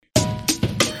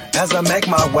as I make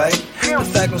my way. The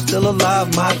fact I'm still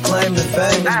alive, my claim to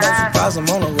fame. It's no surprise I'm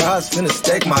on a rise, finna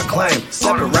stake my claim.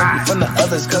 Separate me from the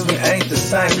others, cause we ain't the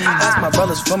same. Ask my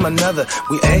brothers from another,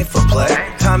 we ain't for play.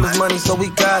 Time is money, so we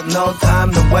got no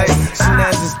time to waste. Soon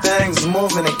as this thing's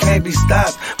moving, it can't be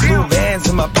stopped. Blue bands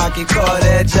in my pocket, call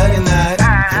that juggernaut.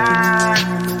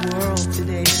 In the world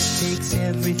today takes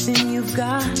everything you've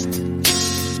got.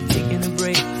 Taking a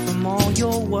break from all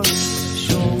your work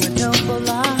sure would help a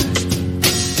lot.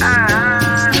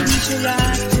 Squeeze your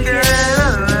life together.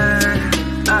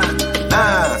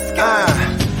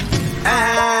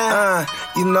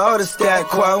 You know the stat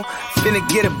quo. Finna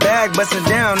get a bag, bustin'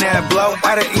 down that blow.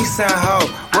 Out of East Side Ho,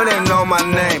 where they know my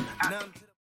name.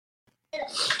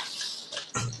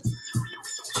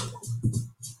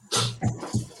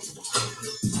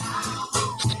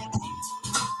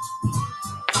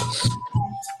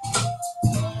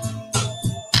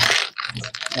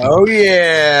 Oh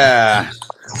yeah,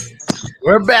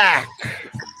 we're back.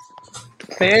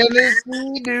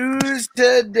 Fantasy News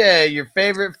Today, your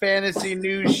favorite fantasy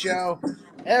news show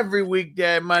every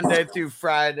weekday, Monday through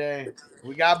Friday.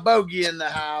 We got Bogey in the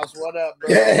house. What up,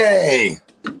 bro? Hey,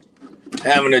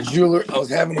 I was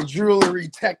having a jewelry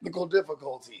technical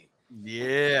difficulty.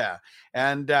 Yeah,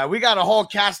 and we got a whole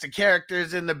cast of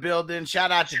characters in the building.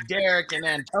 Shout out to Derek and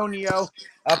Antonio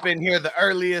up in here, the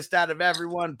earliest out of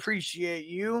everyone. Appreciate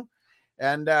you.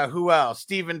 And who else?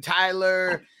 Steven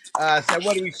Tyler said,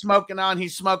 what are we smoking on?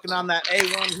 He's smoking on that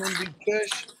A1 Hindi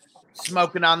Kush,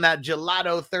 smoking on that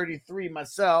Gelato 33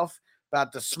 myself.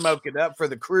 About to smoke it up for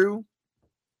the crew.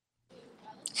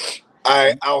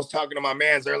 I was talking to my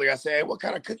mans earlier. I said, hey, what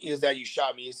kind of cookie is that you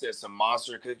shot me? He said, some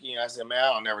monster cookie. And I said, man,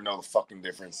 I'll never know the fucking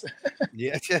difference.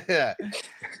 Yeah.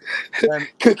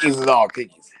 Cookies is all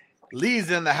cookies.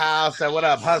 Lee's in the house. What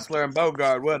up, Hustler and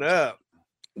Bogart? What up?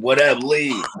 What up,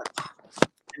 Lee?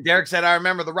 Derek said, I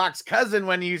remember The Rock's cousin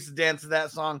when he used to dance to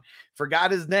that song.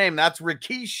 Forgot his name. That's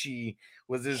Rikishi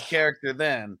was his character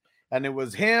then. And it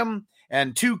was him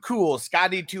and Too Cool,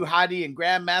 Scotty Too Hottie, and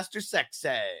Grandmaster Sexy.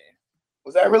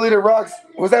 Was that really The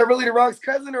Rock's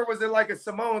cousin, or was it like a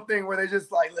Simone thing where they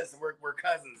just like, listen, we're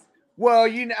cousins? Well,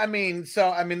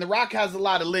 The Rock has a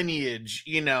lot of lineage,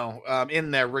 in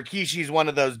there. Rikishi's one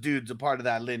of those dudes, a part of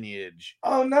that lineage.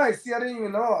 Oh, nice. See, I didn't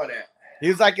even know all that. He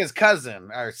was like his cousin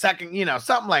or second,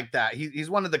 something like that. He's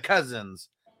one of the cousins.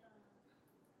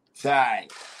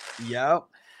 Tight. Yep.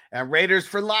 And Raiders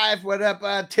for Life. What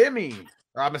up, Timmy?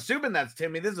 Or I'm assuming that's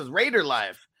Timmy. This is Raider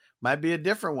Life. Might be a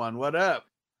different one. What up?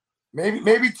 Maybe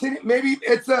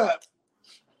it's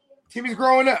Timmy's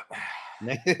growing up.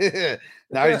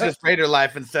 Now he's just Raider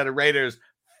Life instead of Raiders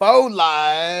Faux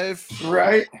Life.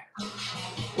 Right.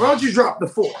 Why don't you drop the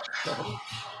 4?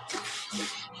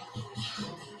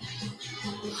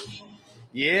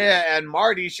 Yeah, and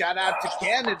Marty, shout out to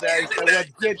Canada. He said, well,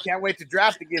 kid, can't wait to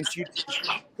draft against you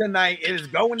tonight. It is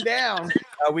going down.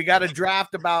 We got a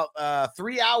draft about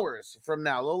 3 hours from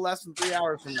now, a little less than 3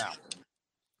 hours from now.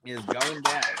 It is going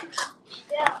down.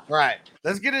 Yeah. All right,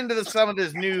 let's get into some of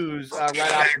this news right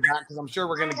off the bat, because I'm sure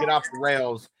we're going to get off the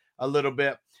rails a little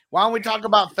bit. Why don't we talk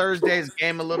about Thursday's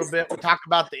game a little bit? We'll talk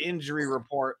about the injury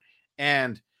report,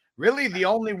 and really the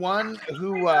only one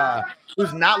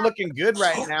who's not looking good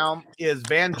right now is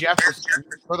Van Jefferson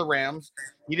for the Rams.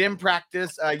 He didn't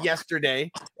practice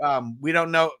yesterday. We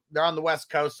don't know. They're on the West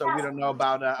Coast, so we don't know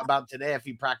about today if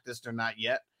he practiced or not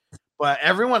yet. But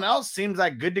everyone else seems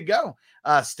like good to go.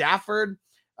 Stafford,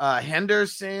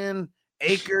 Henderson,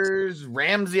 Akers,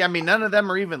 Ramsey. I mean, none of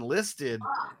them are even listed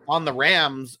on the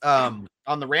Rams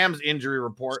injury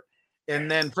report. And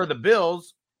then for the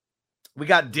Bills, we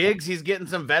got Diggs. He's getting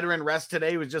some veteran rest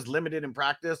today. He was just limited in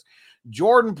practice.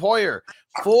 Jordan Poyer,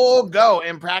 full go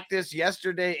in practice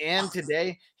yesterday and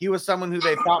today. He was someone who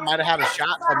they thought might have had a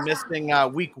shot of missing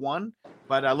week 1,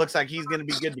 but looks like he's going to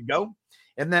be good to go.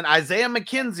 And then Isaiah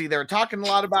McKenzie, they're talking a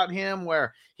lot about him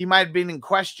where he might have been in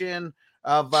question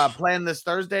of playing this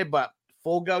Thursday, but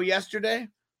full go yesterday,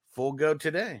 full go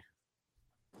today.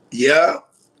 Yeah,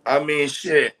 I mean,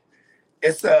 shit.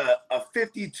 It's a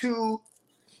 52.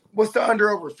 What's the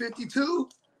under over 52?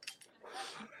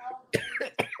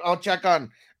 I'll check on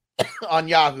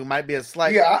Yahoo. Might be a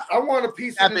slight. Yeah, I want a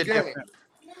piece of this game. Different.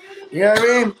 You know what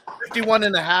I mean?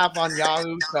 51.5 on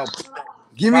Yahoo. So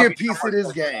give me a piece of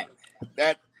this game.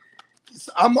 That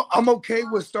I'm okay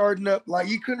with starting up. Like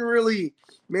you couldn't really.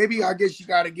 Maybe I guess you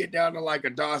got to get down to like a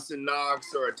Dawson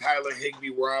Knox or a Tyler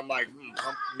Higbee where I'm like,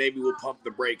 maybe we'll pump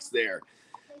the brakes there.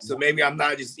 So maybe I'm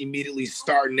not just immediately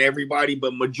starting everybody,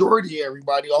 but majority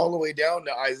everybody all the way down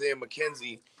to Isaiah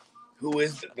McKenzie, who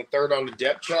is the third on the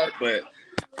depth chart. But,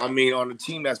 I mean, on a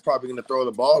team that's probably going to throw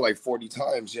the ball like 40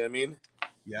 times, you know what I mean?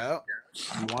 Yep.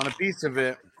 You want a piece of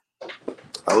it.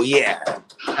 Oh yeah.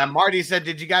 And Marty said,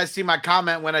 "Did you guys see my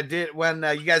comment when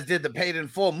you guys did the paid in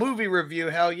full movie review?"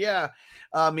 Hell yeah.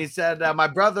 He said, "My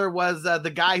brother was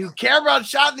the guy who Cameron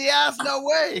shot in the ass." No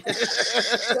way.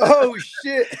 Oh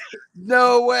shit.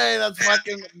 No way. That's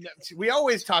fucking. We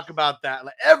always talk about that.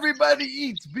 Like, everybody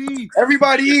eats, B.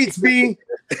 Everybody eats, B.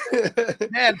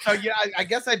 Man, so yeah, I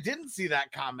guess I didn't see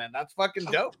that comment. That's fucking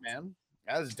dope, man.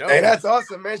 That's dope. Hey, that's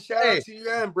awesome, man. Shout out to you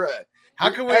and Brad. How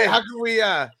can we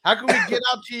get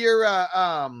out to your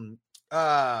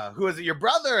who is it, your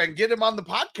brother, and get him on the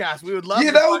podcast? We would love.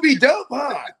 Yeah, that would be dope,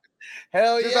 huh?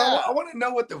 Hell yeah! I want to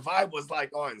know what the vibe was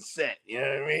like on set. You know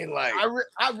what I mean? Like,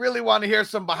 I really want to hear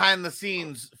some behind the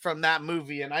scenes from that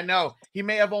movie. And I know he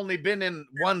may have only been in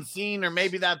one scene, or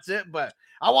maybe that's it, but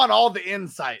I want all the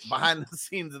insight behind the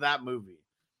scenes of that movie.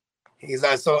 He was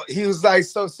like,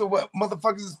 so what?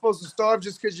 Motherfuckers is supposed to starve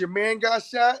just because your man got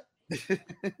shot?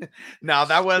 No,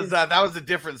 that was a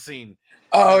different scene.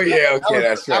 Oh yeah, okay,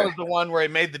 that's right. That was the one where he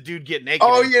made the dude get naked.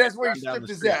 Oh yeah, that's where he stripped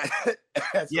his ass.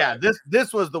 Yeah, right.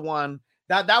 This was the one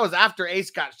that was after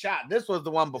Ace got shot. This was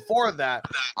the one before that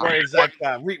where he's like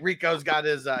Rico's got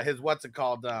his what's it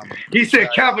called? He said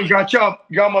Calvin got y'all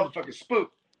motherfucking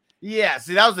spooked. Yeah,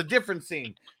 see, that was a different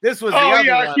scene. This was the other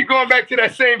one. I keep going back to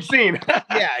that same scene.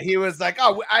 Yeah, he was like,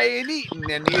 "Oh, I ain't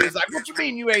eating," and he was like, "What you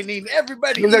mean you ain't eating?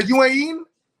 Everybody." He's like, "You ain't eating?"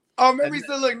 Oh, maybe he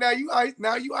said, "Look, now you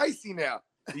icy now."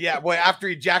 Yeah, boy. After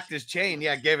he jacked his chain,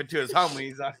 gave it to his homie.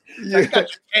 He's like, "You got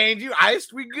your chain, you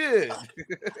iced, we good."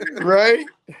 Right?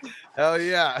 Hell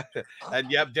yeah.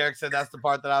 And yep, Derek said that's the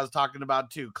part that I was talking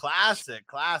about too. Classic.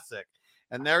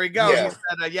 And there we go. Yeah. He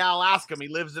said, I'll ask him. He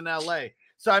lives in LA.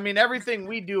 So I mean, everything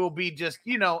we do will be just,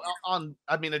 on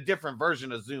a different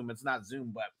version of Zoom. It's not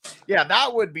Zoom, but yeah,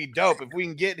 that would be dope if we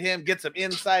can get some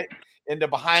insight into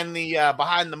behind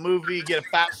the movie, get a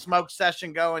fat smoke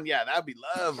session going. Yeah, that'd be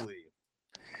lovely.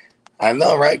 I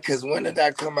know, right? Because when did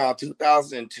that come out?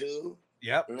 2002?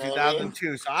 Yep,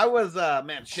 2002. So I was, I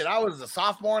was a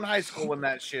sophomore in high school when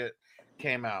that shit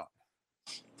came out.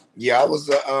 Yeah, I was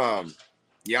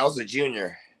a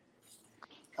junior.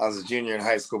 I was a junior in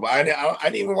high school, but I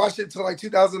didn't even watch it until like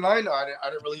 2009. No,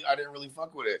 I didn't really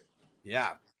fuck with it.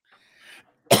 Yeah.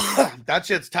 That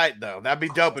shit's tight though. That'd be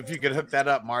dope if you could hook that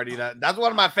up, Marty. That's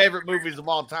one of my favorite movies of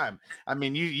all time. I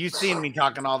mean, you've seen me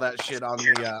talking all that shit on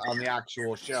the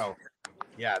actual show.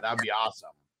 Yeah, that'd be awesome.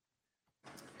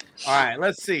 All right,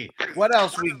 let's see what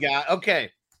else we got. Okay,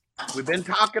 we've been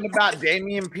talking about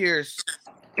Dameon Pierce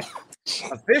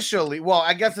officially. Well,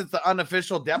 I guess it's the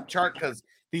unofficial depth chart because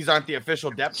these aren't the official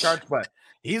depth charts, but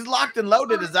he's locked and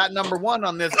loaded as that number one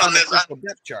on this unofficial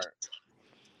depth chart.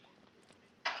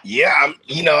 Yeah,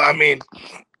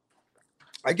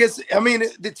 I guess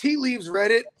the tea leaves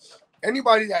Reddit.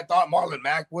 Anybody that thought Marlon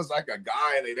Mack was like a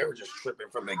guy, they were just tripping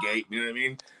from the gate. You know what I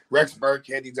mean? Rex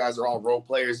Burkhead, these guys are all role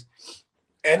players.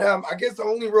 And I guess the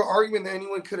only real argument that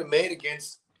anyone could have made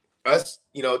against us,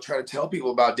 trying to tell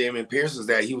people about Dameon Pierce is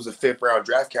that he was a 5th round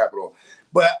draft capital.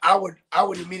 But I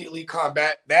would immediately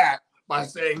combat that by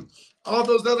saying all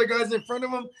those other guys in front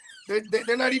of him,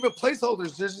 they're not even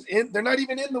placeholders. They're not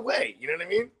even in the way. You know what I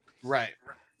mean? Right.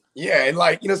 Yeah, and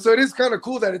so it is kind of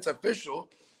cool that it's official.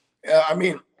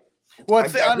 Well,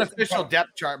 it's the unofficial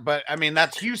depth chart, but I mean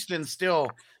that's Houston still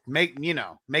making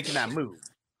that move.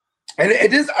 And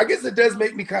it is, I guess it does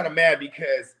make me kind of mad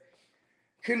because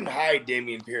couldn't hide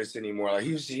Dameon Pierce anymore. Like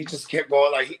he just kept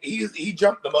going. Like he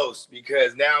jumped the most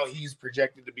because now he's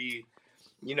projected to be,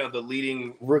 the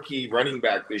leading rookie running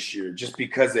back this year just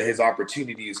because of his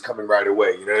opportunity is coming right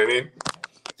away. You know what I mean?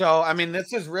 So,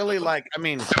 this is really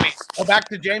go back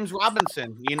to James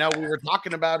Robinson. We were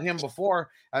talking about him before,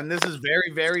 and this is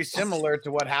very, very similar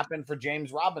to what happened for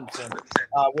James Robinson.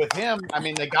 With him,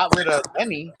 they got rid of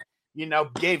Lenny,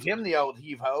 gave him the old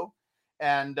heave-ho,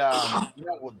 and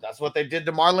that's what they did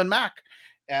to Marlon Mack.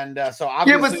 And so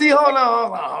obviously... Yeah, but see, hold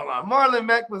on. Marlon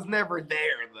Mack was never there,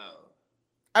 though.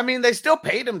 They still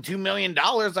paid him $2 million.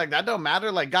 Like, that don't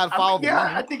matter. Like, God followed the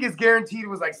money. I think his guaranteed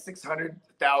was like $600,000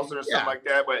 or something like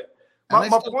that. But my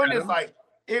point is,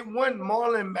 it wasn't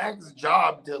Marlon Mack's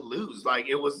job to lose. Like,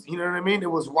 it was, you know what I mean?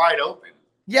 It was wide open.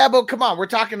 Yeah, but come on. We're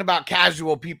talking about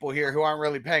casual people here who aren't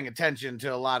really paying attention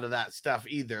to a lot of that stuff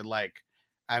either. Like,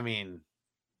 Marlon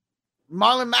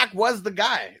Mack was the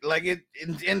guy. Like,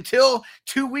 until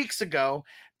 2 weeks ago,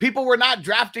 people were not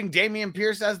drafting Dameon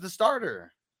Pierce as the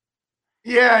starter.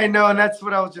 Yeah, I know, and that's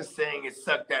what I was just saying. It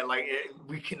sucked that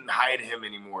we couldn't hide him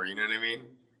anymore. You know what I mean?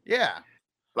 Yeah.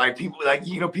 People,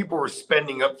 people were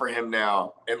spending up for him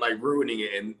now and ruining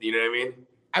it, and you know what I mean?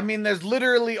 I mean, there's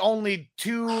literally only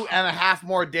 2.5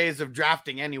 more days of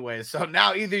drafting anyway. So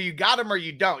now either you got him or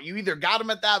you don't. You either got him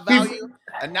at that value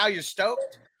and now you're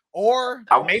stoked, or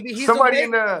maybe he's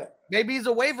maybe he's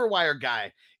a waiver wire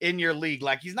guy in your league.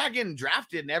 Like, he's not getting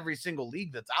drafted in every single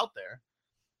league that's out there.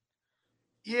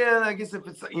 Yeah, I guess if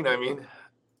it's, you know what I mean?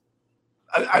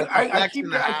 I keep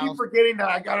forgetting that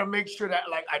I gotta make sure that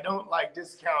like I don't like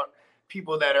discount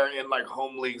people that are in like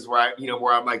home leagues where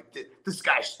I'm like, this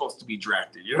guy's supposed to be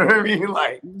drafted. You know what I mean?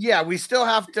 Like, yeah, we still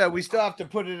have to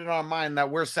put it in our mind that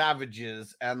we're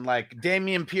savages, and like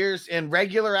Dameon Pierce in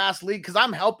regular ass league, because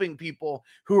I'm helping people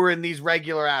who are in these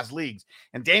regular ass leagues,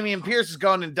 and Dameon Pierce is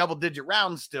going in double digit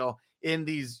rounds still in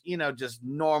these, you know, just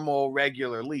normal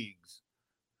regular leagues.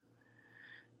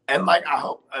 And like,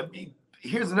 I mean,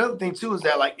 here's another thing too, is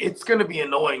that like it's gonna be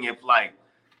annoying if like,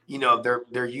 you know,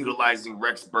 they're utilizing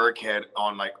Rex Burkhead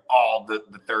on like all the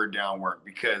third down work,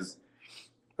 because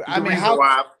I mean,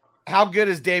 how good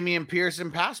is Dameon Pierce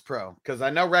in pass pro? Because I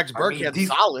know Rex Burkhead's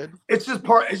solid. It's just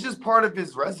part of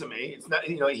his resume. It's not,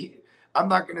 you know, I'm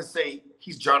not gonna say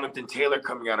he's Jonathan Taylor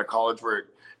coming out of college, where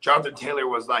Jonathan Taylor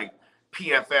was like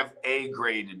PFF A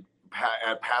graded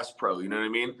at pass pro, you know what I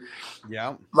mean?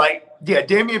 Yeah. Like, yeah,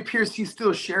 Dameon Pierce, he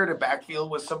still shared a backfield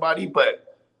with somebody,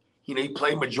 but you know, he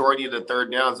played majority of the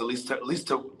third downs, at least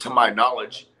to my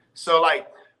knowledge. So like,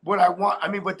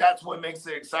 but that's what makes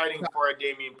it exciting for a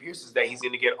Dameon Pierce, is that he's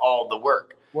going to get all the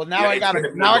work. Well, now I got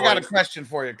a question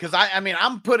for you, because I mean,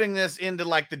 I'm putting this into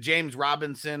like the James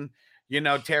Robinson, you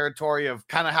know, territory of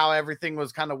kind of how everything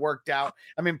was kind of worked out.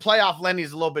 I mean, playoff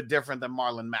Lenny's a little bit different than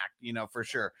Marlon Mack, you know, for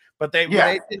sure. But they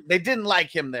didn't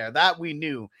like him there. That we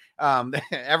knew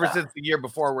ever since the year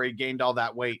before, where he gained all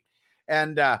that weight.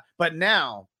 And but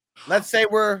now, let's say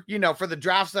we're, you know, for the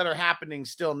drafts that are happening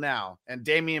still now, and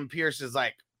Dameon Pierce is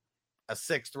like a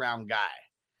 6th round guy,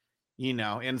 you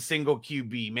know, in single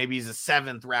QB. Maybe he's a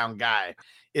 7th round guy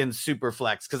in super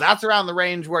flex, because that's around the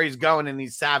range where he's going in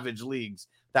these savage leagues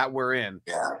that we're in.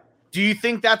 Yeah. Do you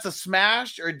think that's a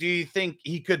smash, or do you think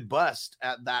he could bust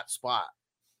at that spot?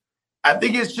 I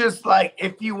think it's just like,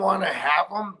 if you want to have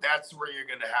him, that's where you're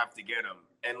going to have to get him.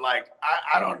 And like,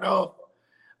 I don't know.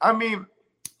 I mean,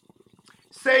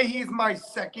 say he's my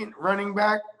 2nd running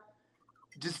back,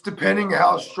 just depending on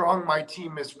how strong my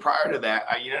team is prior to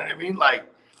that. You know what I mean? Like,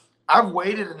 I've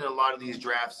waited in a lot of these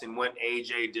drafts and went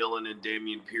AJ Dillon and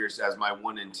Dameon Pierce as my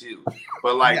 1 and 2.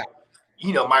 But like,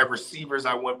 you know, my receivers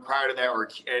I went prior to that, or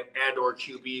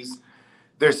QBs,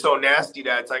 they're so nasty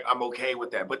that it's like I'm okay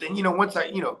with that. But then, you know, once I,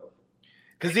 you know,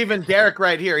 because even Derek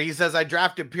right here, he says, I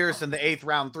drafted Pierce in the 8th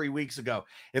round 3 weeks ago.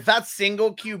 If that's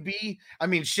single QB, I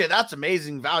mean, shit, that's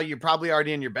amazing value. You're probably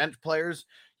already in your bench players,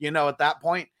 you know, at that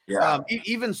point. Yeah.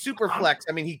 Even super flex,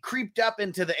 I mean, he creeped up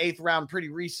into the 8th round pretty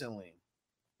recently.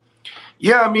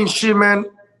 Yeah, I mean, shit, man.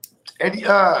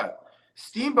 And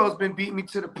Steamboat's been beating me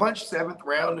to the punch 7th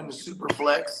round in the super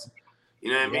flex.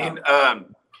 You know what I mean?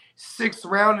 6th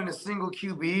round in a single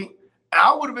QB.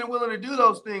 I would have been willing to do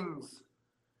those things.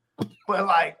 But,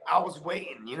 like, I was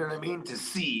waiting, you know what I mean, to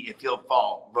see if he'll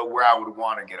fall, but where I would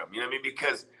want to get him. You know what I mean?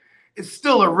 Because it's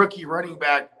still a rookie running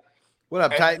back. What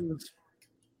up, Titans?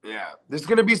 Yeah, there's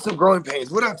going to be some growing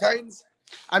pains. What up, Titans?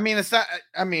 I mean, it's not,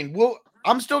 I mean,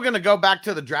 I'm still going to go back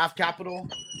to the draft capital,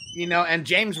 you know, and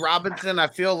James Robinson, I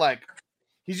feel like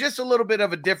he's just a little bit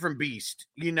of a different beast,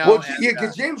 you know. Well, yeah,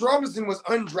 because James Robinson was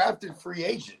undrafted free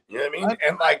agent, you know what I mean?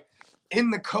 And, like, in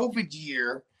the COVID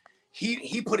year,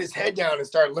 he put his head down and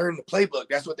started learning the playbook.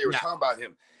 That's what they were talking about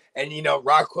him. And, you know,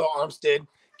 Raquel Armstead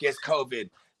gets COVID.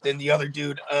 Then the other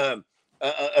dude,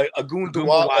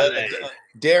 Agundawale,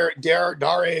 Dare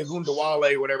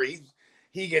Agundawale, whatever,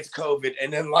 he gets COVID.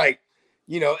 And then, like,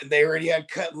 you know, they already had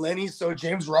cut Lenny. So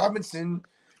James Robinson,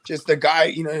 just a guy,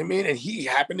 you know what I mean? And he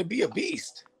happened to be a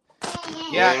beast.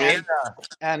 Yeah, you know what I mean?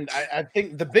 And I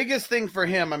think the biggest thing for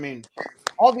him, I mean,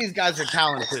 all these guys are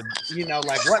talented, you know,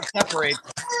 like what separates,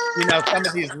 you know, some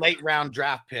of these late round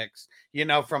draft picks, you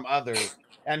know, from others.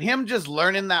 And him just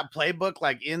learning that playbook,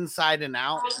 like inside and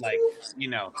out, like, you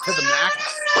know, to the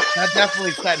max, that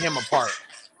definitely set him apart.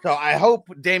 So I hope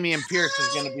Dameon Pierce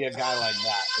is going to be a guy like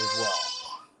that as well.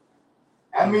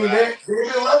 I mean, they've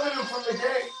been loving him from the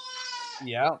gate.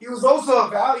 Yeah. He was also a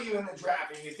value in the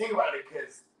draft, if you think about it,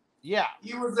 because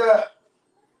he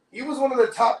was one of the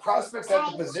top prospects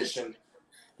at the position.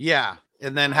 Yeah,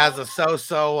 and then has a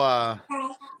so-so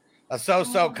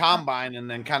combine, and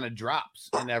then kind of drops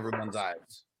in everyone's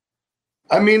eyes.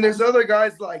 I mean, there's other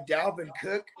guys like Dalvin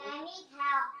Cook.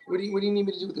 What do you need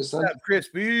me to do with this, son?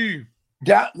 Crispy.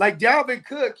 Like Dalvin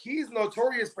Cook, he's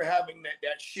notorious for having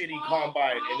that shitty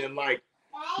combine, and then, like,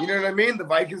 you know what I mean? The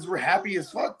Vikings were happy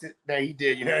as fuck that he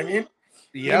did. You know what I mean?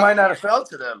 He might not have fell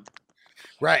to them.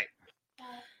 Right.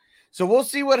 So we'll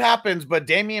see what happens. But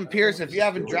Dameon Pierce, if you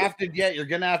haven't drafted yet, you're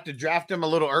going to have to draft him a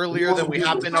little earlier than we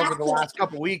have been over the last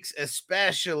couple weeks,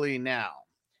 especially now.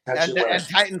 And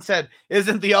Titan said,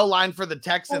 isn't the O-line for the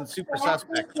Texans super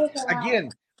suspect? Again,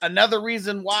 another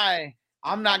reason why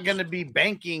I'm not going to be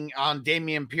banking on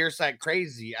Dameon Pierce like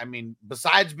crazy. I mean,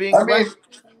 besides being a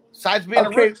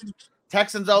rookie,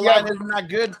 Texans O-line isn't that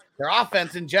good. Their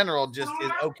offense in general just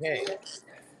is okay.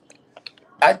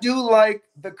 I do like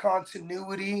the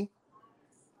continuity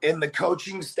in the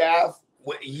coaching staff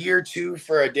year 2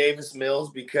 for a Davis Mills,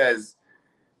 because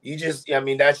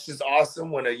that's just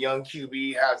awesome when a young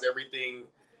QB has everything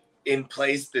in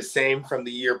place the same from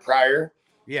the year prior.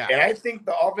 Yeah. And I think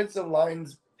the offensive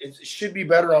lines should be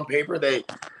better on paper. They're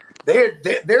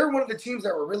one of the teams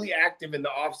that were really active in the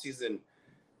offseason.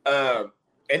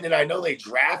 And then I know they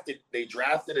drafted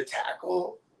a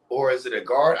tackle, or is it a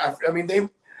guard?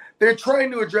 They're trying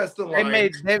to address the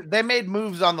line. They made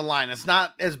moves on the line. It's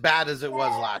not as bad as it was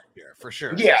last year, for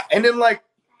sure. Yeah, and then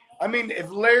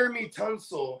if Laramie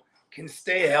Tunsil can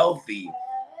stay healthy,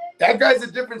 that guy's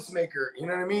a difference maker. You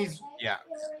know what I mean?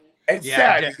 It's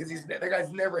sad because that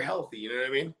guy's never healthy. You know what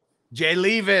I mean? Jay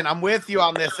Levin, I'm with you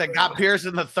on this. I got Pierce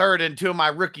in the 3rd in 2 of my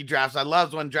rookie drafts. I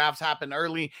love when drafts happen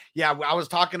early. Yeah, I was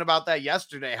talking about that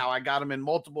yesterday, how I got him in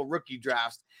multiple rookie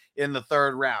drafts in the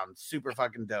 3rd round. Super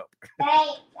fucking dope.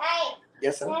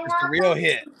 Yes, sir. It's a real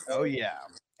hit. Oh, yeah.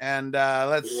 And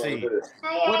let's see.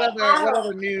 What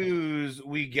other news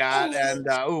we got? And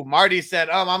Marty said,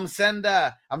 I'm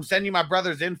sending you my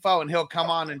brother's info, and he'll come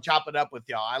on and chop it up with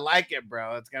y'all. I like it,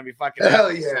 bro. It's gonna be fucking hell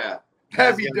yeah.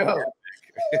 That'd be dope.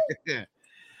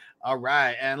 All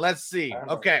right, and let's see.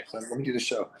 Okay, so let me do the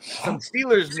show. Some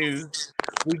Steelers news.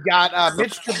 We got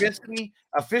Mitch Trubisky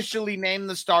officially named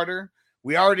the starter.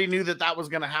 We already knew that was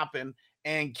going to happen,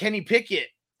 and Kenny Pickett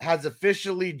has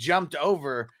officially jumped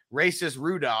over Racist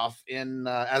Rudolph in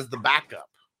as the backup.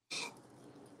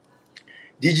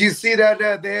 Did you see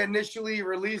that they initially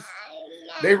released?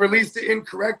 They released it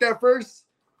incorrect at first.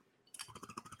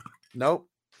 Nope.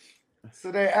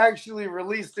 So they actually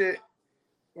released it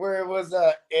where it was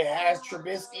it has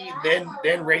Trubisky, then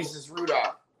Racist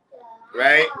Rudolph,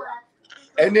 right?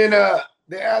 And then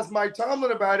they asked Mike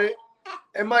Tomlin about it,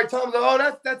 and Mike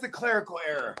Tomlin, that's a clerical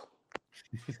error.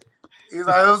 He's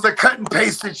like, it was a cut and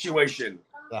paste situation.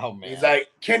 Oh man. He's like,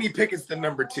 Kenny Pickett's the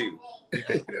number 2.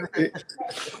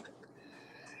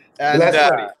 And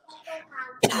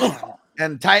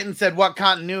and Titan said, what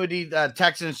continuity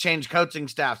Texans changed coaching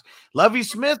staffs? Lovie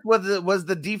Smith was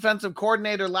the defensive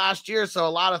coordinator last year, so a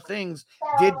lot of things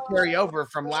did carry over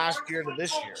from last year to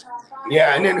this year.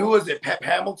 Yeah, and then who was it? Pep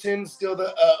Hamilton, still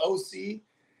the OC.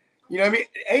 You know what I mean?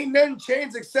 Ain't nothing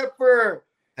changed except for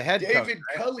the head David coach,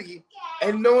 right? Culley,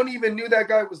 and no one even knew that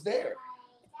guy was there.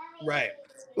 Right.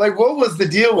 Like, what was the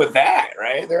deal with that,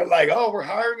 right? They're like, oh, we're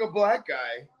hiring a black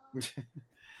guy.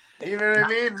 You know what I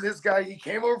mean? This guy, he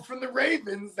came over from the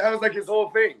Ravens. That was like his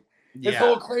whole thing. His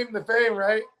whole claim to fame,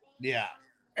 right? Yeah.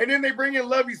 And then they bring in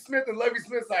Lovie Smith, and Lovie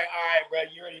Smith's like, all right, bro,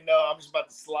 you already know. I'm just about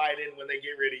to slide in when they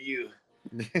get rid of you.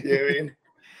 You know what I mean?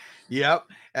 Yep.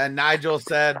 And Nigel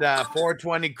said,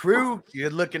 420 crew.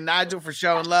 Good looking, Nigel, for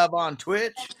showing love on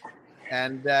Twitch.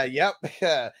 And, yep.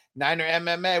 Niner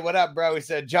MMA. What up, bro? He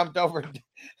said, jumped over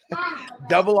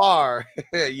double R.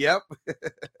 Yep.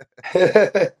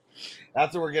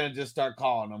 That's what we're going to just start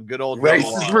calling them. Good old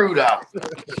Racist Rudolph.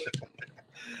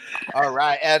 All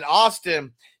right. And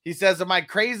Austin, he says, am I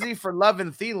crazy for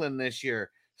loving Thielen this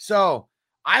year? So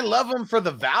I love him for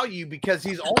the value because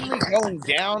he's only going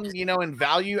down, in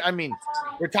value. I mean,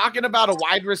 we're talking about a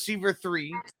wide receiver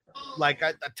 3, like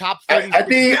a top 30. I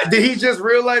think, did he just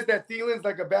realize that Thielen's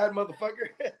like a bad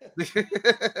motherfucker?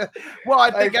 Well, I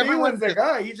think everyone's the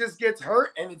guy. He just gets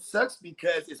hurt, and it sucks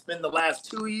because it's been the last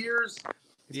 2 years.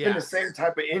 It's been the same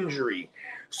type of injury.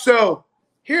 So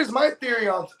here's my theory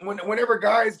on whenever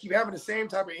guys keep having the same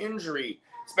type of injury,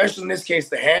 especially in this case,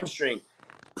 the hamstring,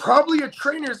 probably a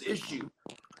trainer's issue.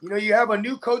 You have a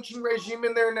new coaching regime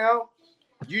in there now.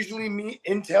 Usually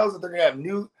entails that they're going to have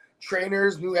new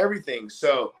trainers, new everything.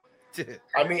 So,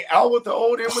 I mean, out with the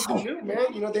old, in with the new, man.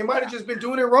 They might have just been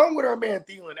doing it wrong with our man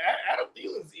Thielen. Adam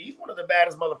Thielen, he's one of the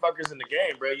baddest motherfuckers in the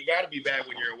game, bro. You got to be bad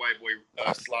when you're a white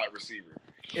boy slot receiver.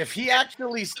 If he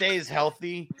actually stays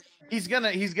healthy, he's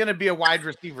gonna be a wide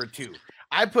receiver 2.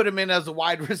 I put him in as a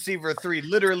wide receiver 3,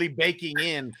 literally baking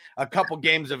in a couple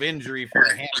games of injury for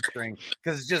a hamstring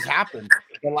because it's just happened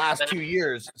the last 2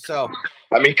 years. So,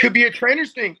 I mean, could be a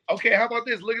trainer's thing. Okay, how about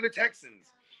this? Look at the Texans.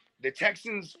 The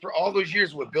Texans for all those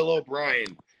years with Bill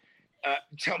O'Brien.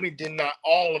 Tell me, did not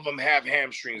all of them have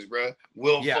hamstrings, bro?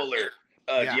 Will Fuller,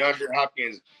 DeAndre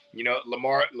Hopkins,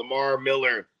 Lamar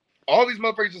Miller. All these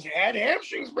motherfuckers just had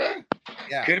hamstrings, bro.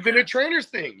 Yeah. Could have been a trainer's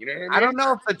thing. You know what I mean? I don't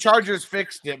know if the Chargers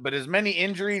fixed it, but as many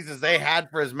injuries as they had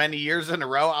for as many years in a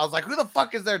row, I was like, who the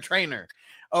fuck is their trainer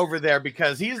over there?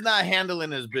 Because he's not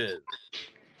handling his biz.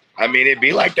 I mean, it'd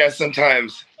be like that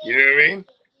sometimes. You know what I mean?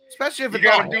 Especially if they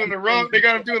got him doing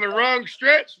the wrong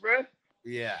stretch, bro.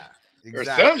 Yeah,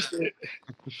 exactly. Or some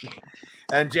shit.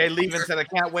 And Jay Levin said, I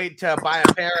can't wait to buy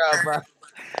a pair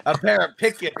of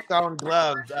Pickett thrown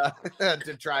gloves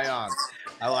to try on.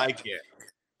 I like it.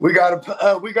 We got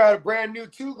a brand new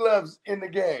 2 gloves in the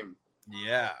game.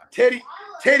 Yeah. Teddy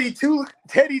two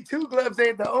gloves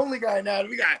ain't the only guy now.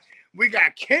 We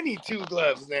got Kenny 2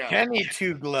 gloves now. Kenny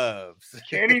 2 gloves.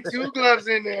 Kenny 2 gloves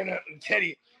in there. And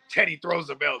Teddy throws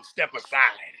a belt, step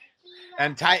aside.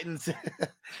 And Titan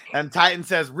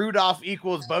says Rudolph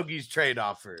equals Bogey's trade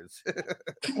offers.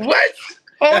 What?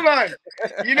 Hold on.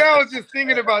 I was just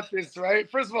thinking about this, right?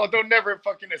 First of all, don't never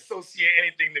fucking associate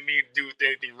anything to me to do with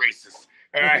anything racist.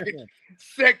 All right.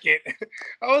 Second,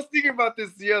 I was thinking about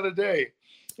this the other day.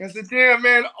 I said, damn,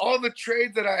 man, all the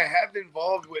trades that I have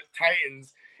involved with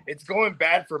Titans, it's going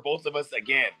bad for both of us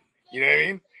again. You know what I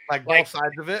mean? Like both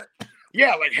sides of it?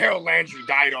 Yeah, like Harold Landry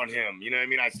died on him. You know what I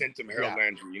mean? I sent him Harold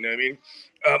Landry. You know what I mean?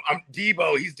 I'm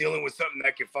Debo. He's dealing with something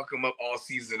that can fuck him up all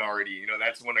season already.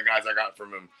 That's one of the guys I got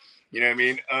from him. You know what I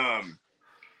mean?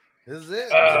 This is it.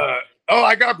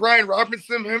 I got Brian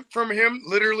Robinson from him.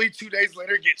 Literally 2 days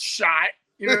later, gets shot.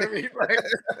 You know what I mean?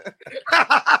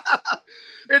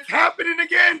 It's happening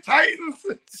again, Titans.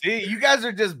 See, you guys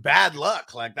are just bad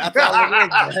luck. Like that's all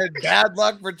it is. Bad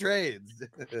luck for trades.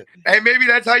 Hey, maybe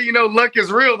that's how you know luck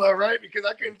is real, though, right? Because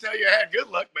I couldn't tell you I had good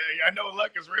luck, but I know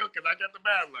luck is real because I got the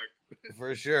bad luck.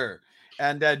 For sure.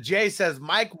 And Jay says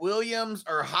Mike Williams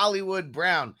or Hollywood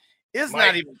Brown. It's Mike.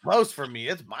 Not even close for me.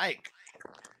 It's Mike.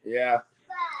 Yeah.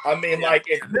 I mean, like,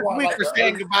 if this week we're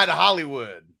saying goodbye to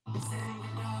Hollywood.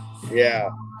 Yeah.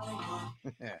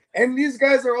 And these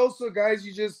guys are also guys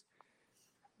you just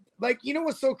like,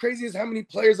 what's so crazy is how many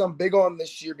players I'm big on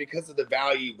this year because of the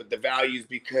value, but the value is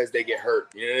because they get hurt.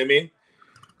 You know what I mean?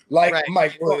 Like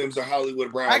Mike Williams or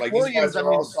Hollywood Brown. Mike like Williams, these guys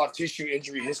are all soft tissue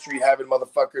injury history having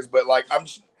motherfuckers, but like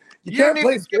you can't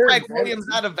play scared. Mike Williams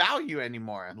not of value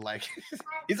anymore. Like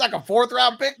he's like a 4th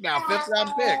round pick now, 5th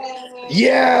round pick.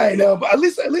 Yeah, I know, but at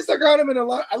least I got him in a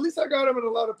lot. At least I got him in a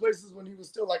lot of places when he was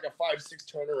still like a 5-6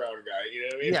 turnaround guy. You know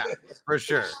what I mean? Yeah, for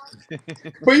sure.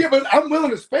 but I'm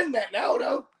willing to spend that now,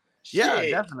 though. Yeah,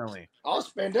 definitely. I'll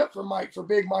spend up for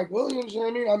big Mike Williams.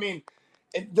 You know what I mean?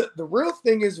 The real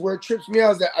thing is where it trips me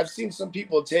out is that I've seen some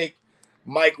people take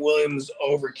Mike Williams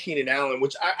over Keenan Allen,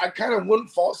 which I kind of wouldn't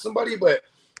fault somebody, but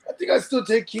I think I still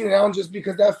take Keenan Allen just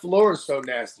because that floor is so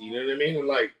nasty. You know what I mean? And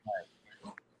like,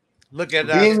 look at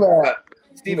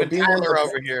Steven Tyler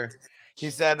over here.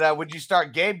 He said, "Would you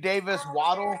start Gabe Davis,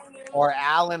 Waddle, or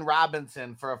Allen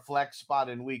Robinson for a flex spot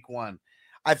in Week 1?"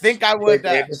 I think I would.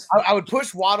 I would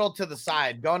push Waddle to the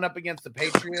side going up against the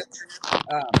Patriots.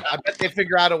 I bet they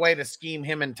figure out a way to scheme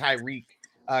him and Tyreek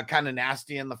kind of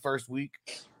nasty in the first week.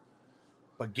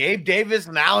 But Gabe Davis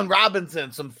and Allen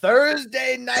Robinson, some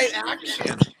Thursday night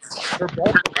action for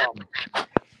both of them.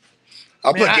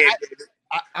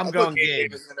 I'm going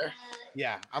Gabe.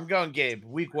 Yeah, I'm going Gabe.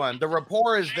 Week 1. The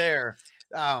rapport is there.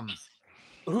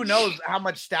 Who knows how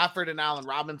much Stafford and Allen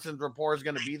Robinson's rapport is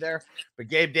going to be there, but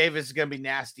Gabe Davis is going to be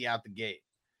nasty out the gate.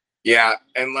 Yeah,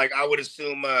 and like I would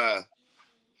assume their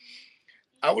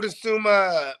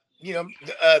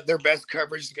best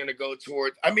coverage is going to go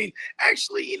toward. I mean,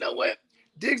 actually, you know what?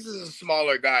 Diggs is a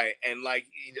smaller guy, and like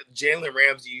Jalen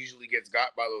Ramsey usually gets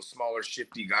got by those smaller,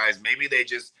 shifty guys. Maybe they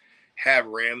just have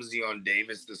Ramsey on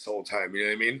Davis this whole time. You know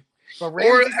what I mean? But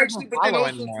Ramsey doesn't follow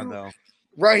anymore, though.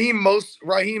 Raheem Morris,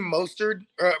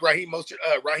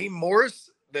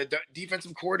 the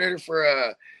defensive coordinator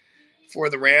for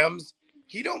the Rams,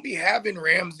 he don't be having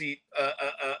Ramsey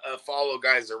follow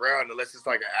guys around unless it's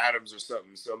like an Adams or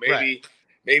something. So maybe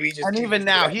just. And even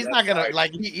now, he's not gonna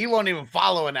like he won't even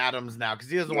follow an Adams now because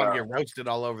he doesn't want to get roasted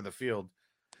all over the field.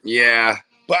 Yeah,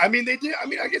 but I mean they did. I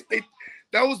mean I guess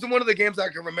that was one of the games I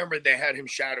can remember they had him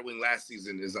shadowing last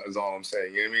season is all I'm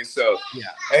saying. You know what I mean? So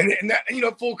yeah, and that,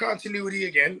 full continuity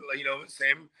again.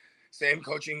 Same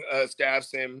coaching staff,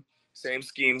 same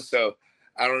scheme. So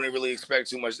I don't really expect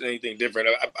too much anything different.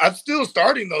 I'm still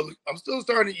starting though. I'm still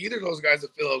starting either of those guys to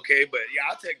feel okay. But yeah,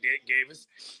 I'll take Davis.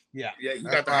 Yeah, you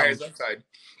got the highest upside.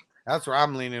 That's where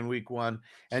I'm leaning Week 1.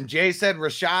 And Jay said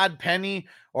Rashad Penny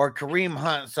or Kareem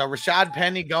Hunt. So Rashad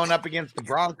Penny going up against the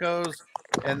Broncos,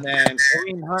 and then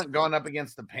Kareem Hunt going up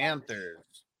against the Panthers.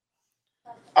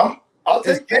 I'll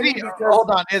take Penny.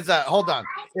 Hold on. Is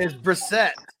is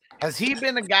Brissett. Has he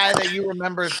been a guy that you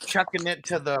remember chucking it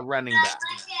to the running back?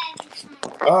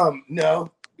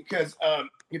 No, because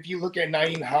if you look at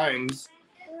Naeem Hines,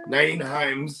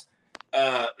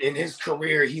 in his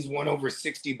career, he's won over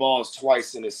 60 balls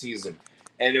twice in a season.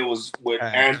 And it was with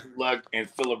Andrew Luck and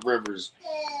Phillip Rivers.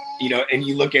 You know, and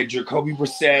you look at Jacoby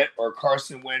Brissett or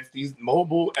Carson Wentz, these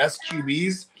mobile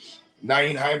SQBs,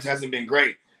 Naeem Hines hasn't been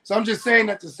great. So I'm just saying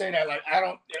that to say that, like,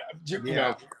 you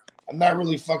know, I'm not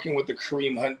really fucking with the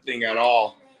Kareem Hunt thing at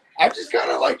all. I'm just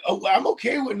kind of like, I'm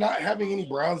okay with not having any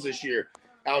Browns this year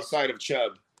outside of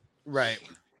Chubb. Right.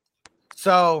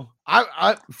 So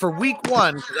I for week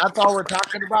 1, because that's all we're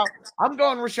talking about, I'm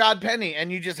going Rashad Penny,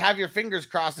 and you just have your fingers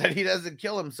crossed that he doesn't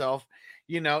kill himself,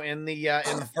 you know, in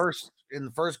the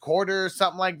first quarter or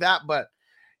something like that. But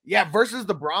yeah, versus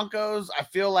the Broncos, I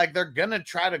feel like they're gonna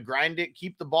try to grind it,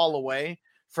 keep the ball away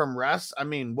from Russ. I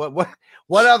mean, what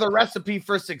other recipe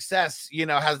for success, you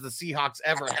know, has the Seahawks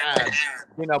ever had,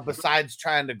 you know, besides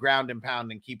trying to ground and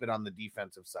pound and keep it on the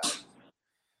defensive side?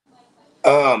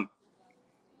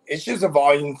 It's just a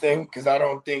volume thing because I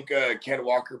don't think Ken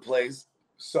Walker plays.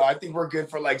 So I think we're good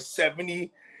for like 75%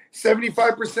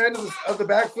 of the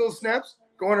backfield snaps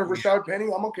going to Rashad Penny.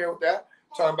 I'm okay with that.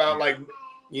 Talking about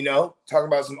talking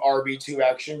about some RB2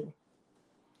 action.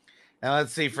 Now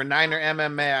let's see, for Niner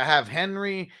MMA, I have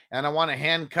Henry, and I want to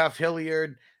handcuff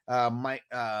Hilliard.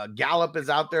 Gallup is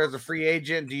out there as a free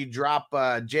agent. Do you drop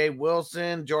Jay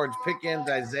Wilson, George Pickens,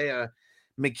 Isaiah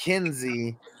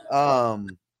McKenzie?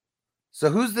 So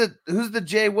who's the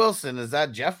Jay Wilson? Is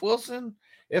that Jeff Wilson?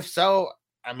 If so,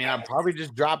 I mean, I'd probably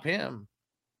just drop him.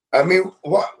 I mean,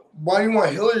 why do you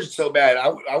want Hilliard so bad?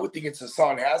 I would think it's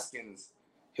Hassan Haskins.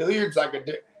 Hilliard's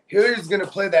gonna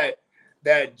play that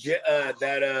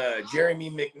Jeremy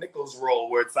McNichols role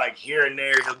where it's like here and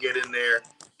there he'll get in there,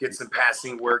 get some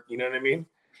passing work. You know what I mean?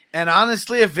 And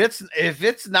honestly, if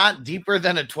it's not deeper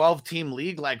than a 12-team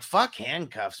league, like, fuck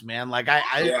handcuffs, man. Like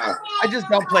I just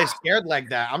don't play scared like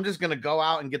that. I'm just gonna go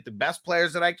out and get the best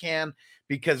players that I can,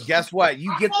 because guess what?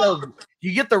 You get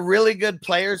the really good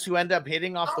players who end up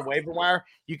hitting off the waiver wire.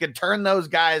 You can turn those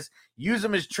guys, use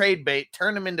them as trade bait,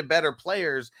 turn them into better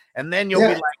players, and then you'll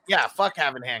be like, yeah, fuck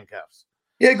having handcuffs.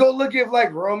 Yeah, go look at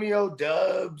like Romeo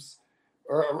Doubs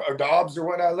or Dobbs or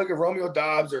whatnot. Look at Romeo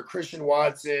Dobbs or Christian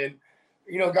Watson.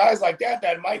 You know, guys like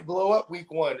that might blow up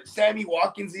week 1. Sammy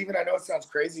Watkins, even. I know it sounds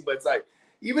crazy, but it's like,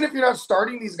 even if you're not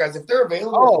starting these guys, if they're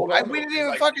available. We didn't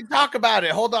even fucking talk about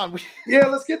it. Hold on. Yeah,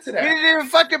 let's get to that. We didn't even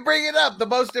fucking bring it up. The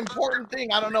most important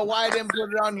thing. I don't know why I didn't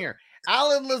put it on here.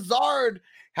 Allen Lazard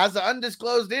has an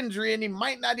undisclosed injury, and he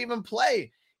might not even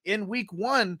play in week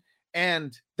 1.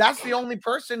 And that's the only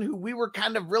person who we were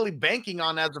kind of really banking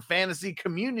on as a fantasy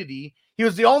community. He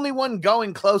was the only one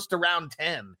going close to round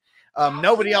 10.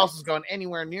 Nobody else is going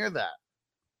anywhere near that.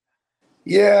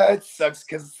 Yeah, it sucks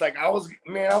because it's like I was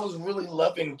really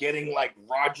loving getting like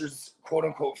Rodgers' quote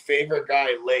unquote favorite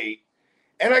guy late.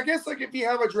 And I guess like if you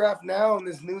have a draft now and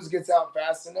this news gets out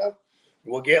fast enough,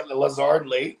 we'll get Lazard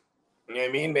late. You know what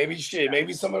I mean?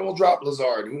 Maybe someone will drop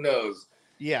Lazard. Who knows?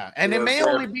 Yeah, and it may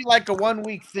only be like a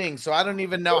 1-week thing, so I don't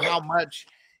even know how much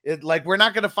we're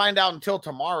not going to find out until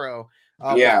tomorrow.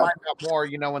 We'll find out more,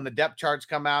 you know, when the depth charts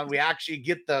come out. We actually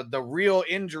get the real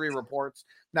injury reports,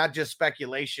 not just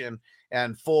speculation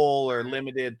and full or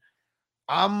limited.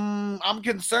 I'm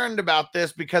concerned about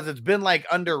this because it's been like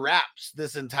under wraps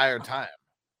this entire time.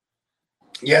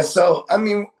 Yeah, so I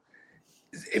mean,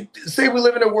 say we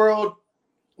live in a world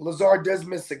Lazard does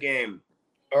miss a game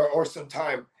or some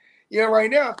time. You know,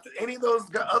 right now, if any of those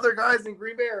other guys in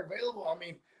Green Bay are available, I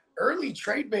mean, early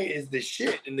trade bait is the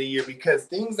shit in the year because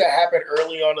things that happen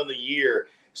early on in the year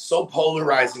so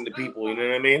polarizing to people. You know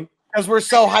what I mean? Because we're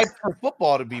so hyped for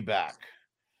football to be back.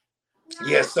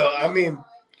 Yeah. So I mean,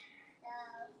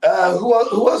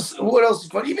 who else is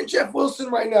fun? Even Jeff Wilson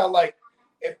right now. Like,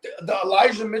 if the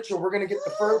Elijah Mitchell, we're gonna get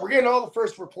we're getting all the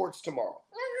first reports tomorrow,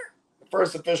 the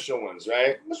first official ones,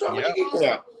 right? What's wrong with you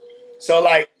now? So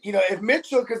like, you know, if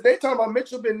Mitchell, because they talking about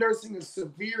Mitchell been nursing a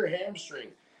severe hamstring.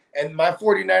 And my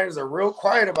 49ers are real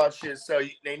quiet about shit, so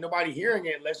ain't nobody hearing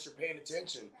it unless you're paying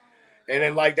attention. And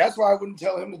then, like, that's why I wouldn't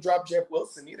tell him to drop Jeff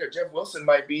Wilson either. Jeff Wilson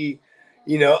might be,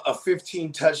 you know, a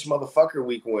 15-touch motherfucker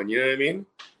week 1. You know what I mean?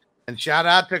 And shout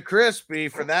out to Crispy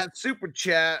for that super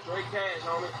chat.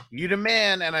 You the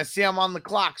man, and I see I'm on the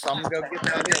clock, so I'm going to go get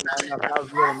that in. I don't know if that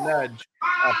was a little nudge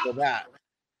after that.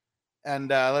 And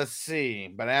let's see,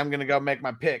 but I am going to go make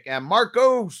my pick. And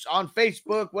Marcos on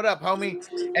Facebook, what up, homie?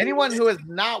 Anyone who is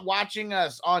not watching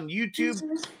us on YouTube,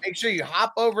 make sure you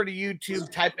hop over to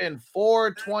YouTube, type in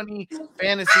 420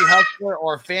 Fantasy Hustler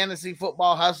or Fantasy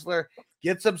Football Hustler,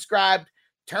 get subscribed,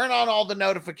 turn on all the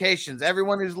notifications.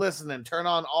 Everyone who's listening, turn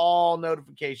on all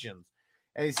notifications.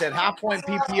 And he said, half point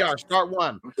PPR, start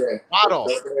one. Okay. Waddle,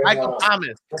 Michael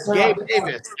Thomas, Gabe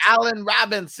Davis, Allen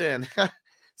Robinson.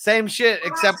 Same shit,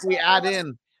 except we add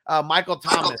in Michael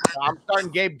Thomas. So I'm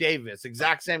starting Gabe Davis.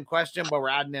 Exact same question, but we're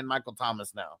adding in Michael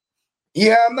Thomas now.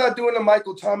 Yeah, I'm not doing the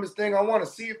Michael Thomas thing. I want to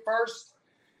see it first.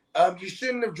 You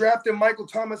shouldn't have drafted Michael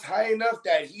Thomas high enough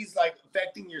that he's like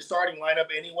affecting your starting lineup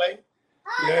anyway.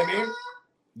 You know what I mean?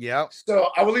 Yep. So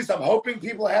at least I'm hoping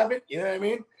people haven't. You know what I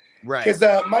mean? Right. Because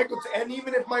and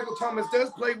even if Michael Thomas does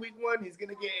play week 1, he's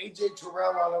gonna get AJ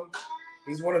Terrell on him.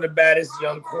 He's one of the baddest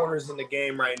young corners in the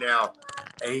game right now,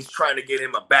 and he's trying to get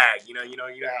him a bag. You know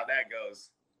how that goes.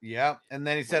 Yeah. And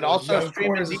then he said also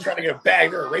streaming. He's trying to get a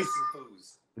bag. They're racing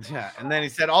foods. Yeah. And then he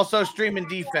said also streaming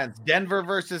defense. Denver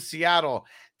versus Seattle.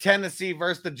 Tennessee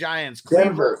versus the Giants.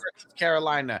 Cleveland versus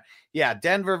Carolina. Yeah,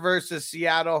 Denver versus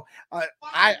Seattle.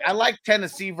 I like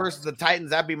Tennessee versus the Titans.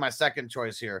 That'd be my second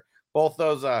choice here. Both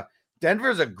those.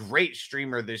 Denver's a great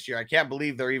streamer this year. I can't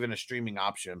believe they're even a streaming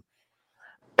option.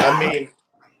 I mean,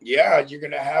 yeah, you're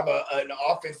gonna have an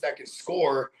offense that can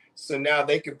score. So now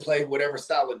they can play whatever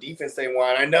style of defense they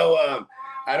want. I know.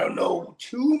 I don't know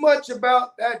too much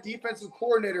about that defensive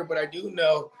coordinator, but I do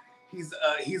know he's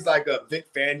like a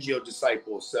Vic Fangio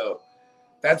disciple. So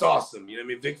that's awesome. You know what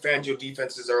I mean? Vic Fangio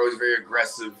defenses are always very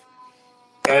aggressive.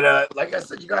 And like I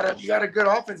said, you got a good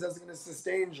offense that's going to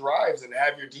sustain drives and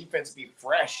have your defense be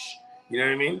fresh. You know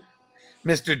what I mean?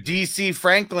 Mr. DC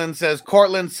Franklin says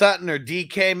Cortland Sutton or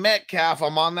DK Metcalf.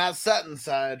 I'm on that Sutton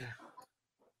side.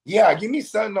 Yeah, give me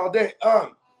Sutton all day.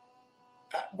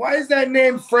 Why is that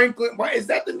name Franklin? Why is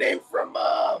that the name from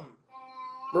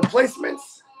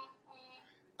Replacements?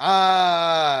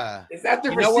 Is that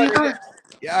the receiver?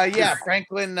 Yeah,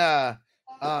 Franklin.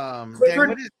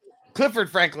 Clifford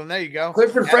Franklin. There you go.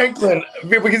 Clifford Franklin,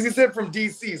 because he said from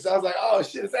DC, so I was like, "Oh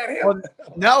shit, is that him?" Well,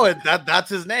 no, that's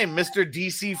his name, Mr.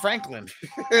 DC Franklin.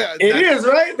 It is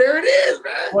right there. It is,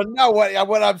 man. Well, no,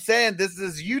 what I'm saying, this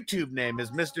is his YouTube name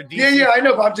is Mr. DC. Yeah, I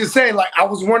know, but I'm just saying, like, I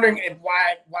was wondering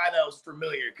why that was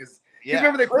familiar because you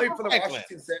remember they played for the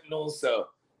Washington Sentinels, so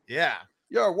yeah,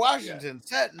 you're Washington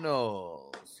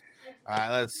Sentinels. All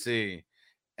right, let's see.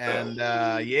 And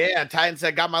Titan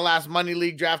said, got my last money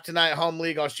league draft tonight, home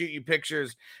league. I'll shoot you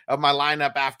pictures of my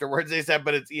lineup afterwards. They said,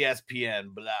 but it's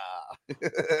ESPN, blah.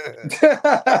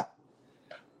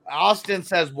 Austin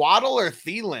says, Waddle or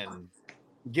Thielen?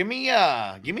 Give me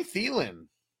Thielen.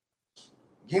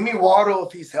 Give me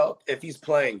Waddle if he's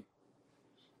playing.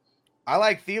 I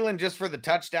like Thielen just for the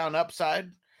touchdown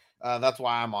upside. That's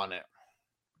why I'm on it.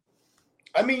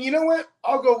 I mean, you know what?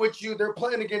 I'll go with you. They're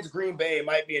playing against Green Bay. It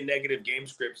might be a negative game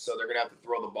script, so they're going to have to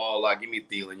throw the ball a lot. Give me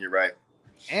Thielen. You're right.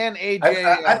 And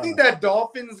AJ. I think that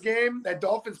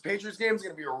Dolphins-Patriots game is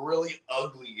going to be a really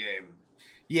ugly game.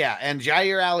 Yeah, and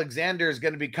Jair Alexander is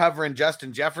going to be covering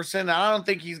Justin Jefferson. I don't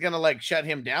think he's going to, shut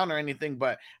him down or anything,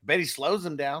 but I bet he slows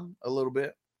him down a little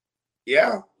bit.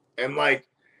 Yeah, and,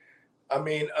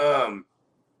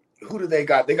 who do they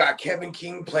got? They got Kevin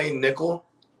King playing nickel.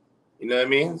 You know what I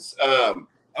mean?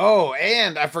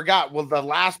 And I forgot. Well, the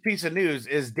last piece of news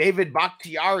is David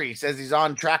Bakhtiari says he's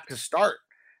on track to start.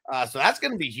 So that's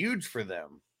going to be huge for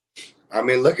them. I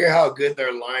mean, look at how good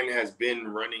their line has been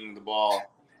running the ball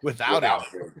without him.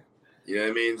 You know what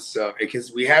I mean? So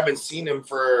because we haven't seen him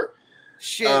for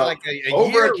a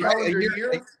over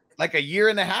year, like a year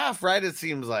and a half, right? It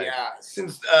seems like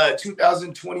since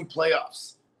 2020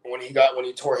 playoffs when he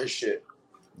tore his shit.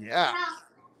 Yeah.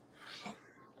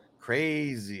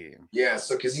 Crazy. Yeah,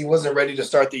 so because he wasn't ready to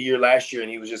start the year last year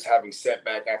and he was just having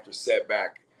setback after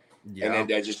setback. Yeah. And then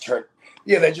that just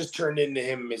turned into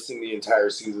him missing the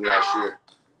entire season last year.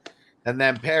 And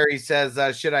then Perry says,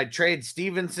 should I trade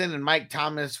Stevenson and Mike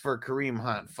Thomas for Kareem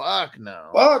Hunt? Fuck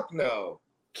no.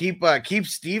 Keep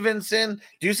Stevenson.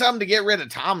 Do something to get rid of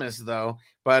Thomas though.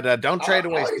 But don't trade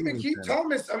away Stevenson. Keep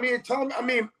Thomas.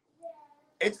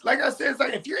 It's like I said, it's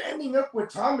like if you're ending up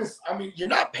with Thomas, you're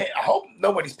not paying. I hope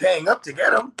nobody's paying up to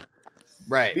get him.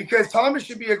 Right. Because Thomas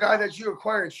should be a guy that you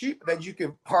acquire cheap that you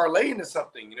can parlay into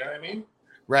something. You know what I mean?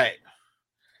 Right.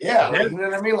 Yeah. You know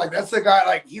what I mean? Like, that's the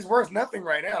guy, he's worth nothing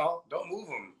right now. Don't move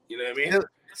him. You know what I mean?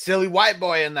 Silly white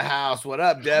boy in the house. What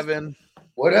up, Devin?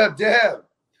 What up, Dev?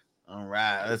 All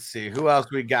right. Let's see. Who else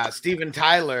we got? Steven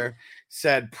Tyler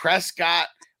said Prescott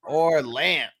or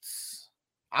Lance.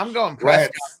 I'm going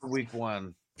Prescott for week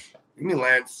 1. Give me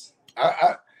Lance.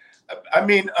 It's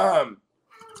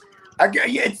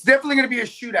definitely going to be a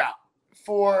shootout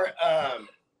for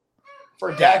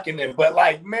Dak and them. But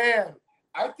man,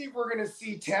 I think we're going to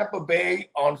see Tampa Bay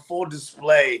on full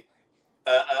display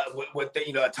with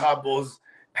the Todd Bowles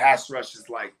pass rush is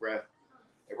like, bruh.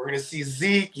 And we're gonna see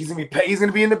Zeke. He's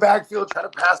gonna be in the backfield trying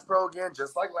to pass pro again,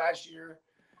 just like last year.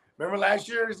 Remember last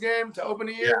year's game to open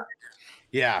the year?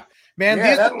 Yeah. Man,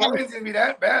 Yeah, that line's gonna be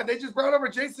that bad. They just brought over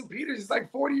Jason Peters. He's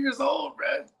like 40 years old,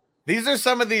 bruh. These are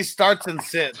some of these starts and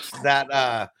sits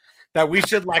that we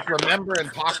should like remember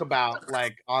and talk about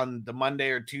like on the Monday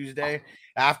or Tuesday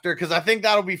after, because I think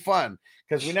that'll be fun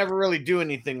because we never really do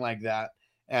anything like that.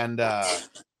 And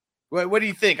what do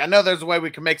you think? I know there's a way we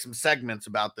can make some segments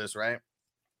about this, right?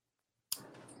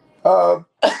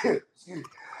 Excuse me.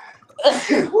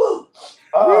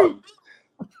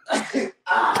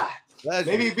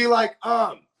 Maybe be like,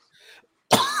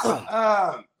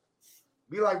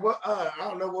 be like, what? I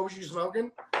don't know. What was you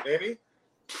smoking, baby?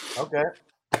 Okay.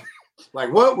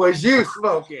 Like, what was you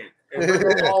smoking?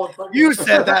 You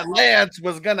said that Lance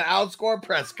was going to outscore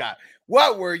Prescott.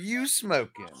 What were you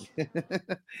smoking?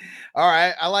 All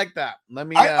right. I like that. Let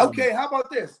me. Okay. How about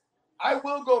this? I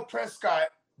will go Prescott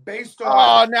based on.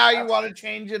 Oh, now you want to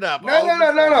change it up.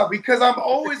 No. Because I'm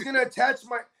always going to attach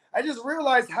my. I just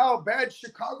realized how bad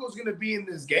Chicago's going to be in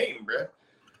this game, bro.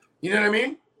 You know what I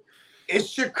mean? Is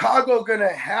Chicago going to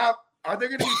have. Are they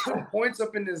going to be putting points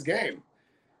up in this game?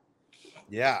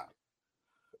 Yeah.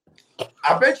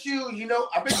 I bet you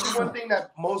one thing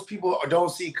that most people don't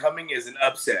see coming is an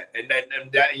upset. And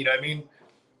that you know what I mean?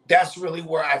 That's really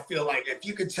where I feel like if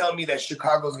you could tell me that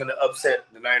Chicago's going to upset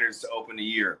the Niners to open the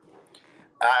year,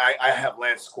 I have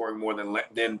Lance scoring more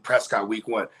than Prescott week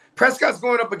 1. Prescott's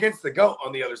going up against the GOAT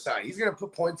on the other side. He's going to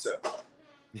put points up.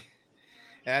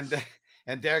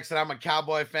 And Derek said, I'm a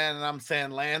Cowboy fan, and I'm saying,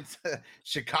 Lance,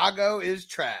 Chicago is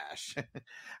trash.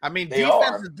 I mean,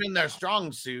 defense has been their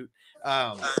strong suit.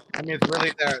 I mean, it's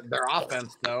really their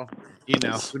offense, though. You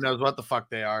know, who knows what the fuck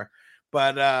they are.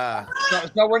 But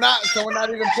so we're not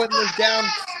even putting this down.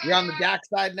 You're on the Dak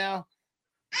side now.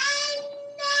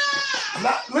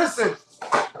 Listen,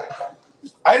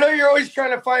 I know you're always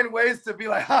trying to find ways to be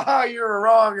like, haha, you're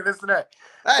wrong and this and that.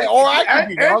 Hey, or I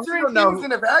could be wrong. Answering things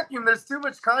in a vacuum, there's too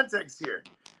much context here.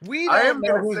 We don't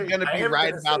know who's going to be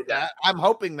right about that. I'm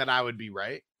hoping that I would be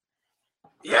right.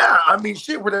 Yeah, I mean,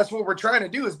 shit, that's what we're trying to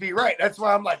do is be right. That's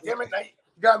why I'm like, damn it,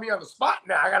 you got me on the spot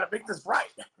now. I got to make this right.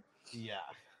 Yeah.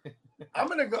 I'm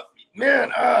going to go,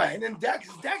 man, and then Dak's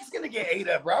going to get ate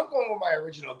up, bro. I'm going with my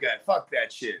original gut. Fuck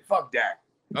that shit. Fuck Dak.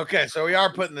 Okay, so we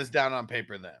are putting this down on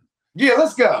paper then. Yeah,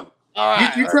 let's go. All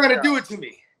right. You're trying to do it to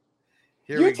me.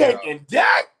 You're taking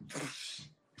Dak.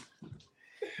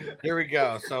 Here we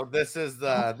go. So this is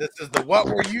the what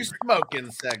were you smoking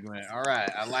segment. All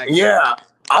right, I like it. Yeah.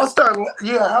 I'll start.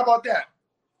 Yeah, how about that?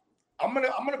 I'm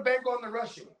gonna bank on the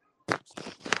rushing.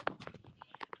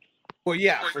 Well,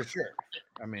 yeah, for sure.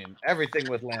 I mean, everything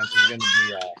with Lance is gonna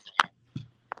be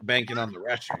banking on the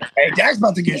rushing. Hey, Dak's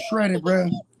about to get shredded, bro.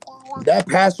 That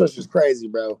pass rush is crazy,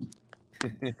 bro.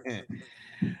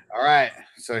 All right,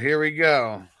 so here we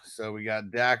go. So we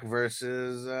got Dak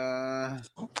versus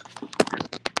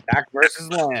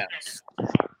Lance.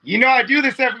 You know I do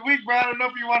this every week, bro. I don't know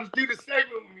if you want to do this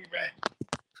segment with me, bro.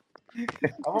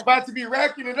 I'm about to be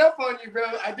racking it up on you, bro.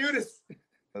 I do this.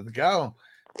 Let's go.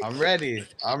 I'm ready.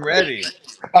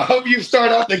 I hope you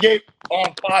start off the game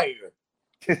on fire.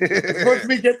 Once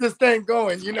we get this thing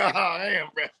going, you know how I am,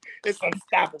 bro. It's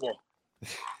unstoppable.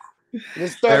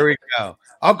 There we go.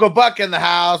 Uncle Buck in the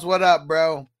house. What up,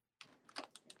 bro?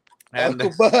 And,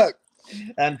 Uncle Buck.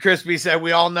 And Crispy said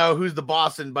we all know who's the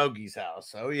boss in Bogey's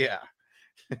house. Oh, yeah.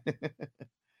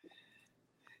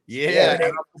 Yeah. And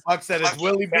Uncle Buck said it's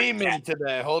Willie Beeman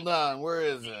today. Hold on. Where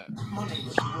is it?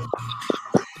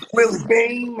 Willie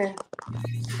Beeman.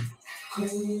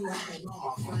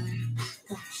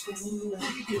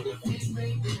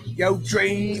 Yo,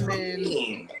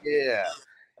 dreaming. Yeah.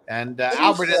 And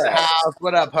Albert in the house.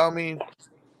 What up, homie?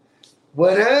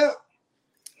 What up?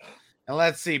 And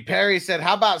let's see. Perry said,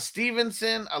 how about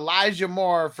Stevenson, Elijah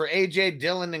Moore for AJ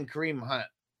Dillon and Kareem Hunt?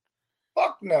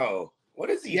 Fuck no. What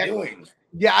is he doing?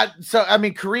 Yeah, so I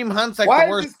mean Kareem Hunt's like the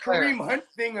worst. Why is this Kareem Hunt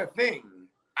thing a thing?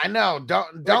 I know.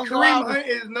 Don't Kareem Hunt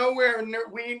is nowhere near.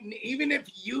 Even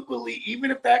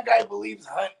if that guy believes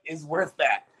Hunt is worth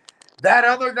that. That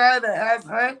other guy that has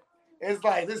Hunt is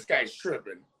like, this guy's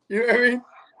tripping. You know what I mean?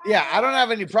 Yeah, I don't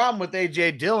have any problem with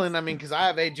AJ Dillon. I mean, because I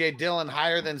have AJ Dillon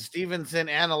higher than Stevenson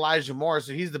and Elijah Moore,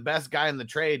 so he's the best guy in the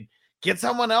trade. Get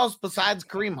someone else besides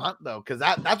Kareem Hunt, though, because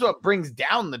that's what brings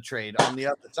down the trade on the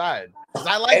other side. Because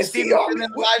I like Stevenson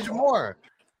and Elijah Moore.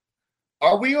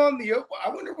 Are we on the? I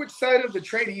wonder which side of the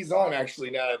trade he's on.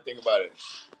 Actually, now that I think about it,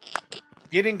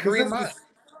 getting Kareem Hunt.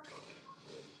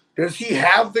 Does he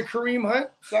have the Kareem Hunt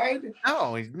side?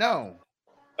 No, no.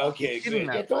 Okay, good.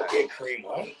 Don't get Kareem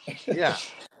Hunt. Yeah.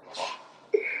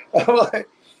 I'm like,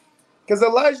 because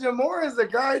Elijah Moore is a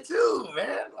guy too,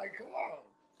 man. Like, come on.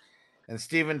 And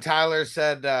Steven Tyler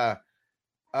said,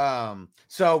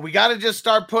 so we got to just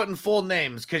start putting full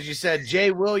names because you said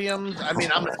Jay Williams. I mean,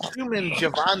 I'm assuming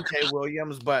Javonte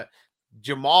Williams, but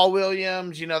Jamal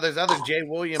Williams, you know, there's other Jay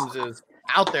Williamses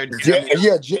out there.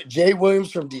 Jay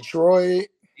Williams from Detroit.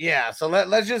 Yeah, so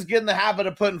let's just get in the habit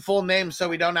of putting full names so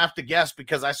we don't have to guess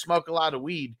because I smoke a lot of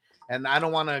weed and I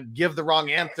don't want to give the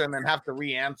wrong answer and then have to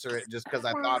re-answer it just because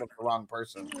I thought of the wrong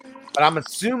person. But I'm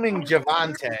assuming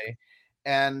Javonte,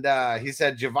 and he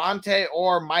said Javonte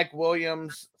or Mike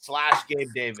Williams /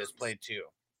 Gabe Davis play 2.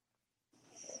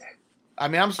 I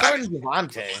mean, I'm starting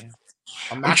Javonte.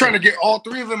 I'm trying to get all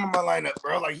 3 of them in my lineup,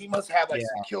 bro. Like he must have like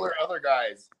some killer other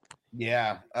guys.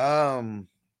 Yeah.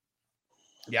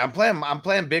 Yeah, I'm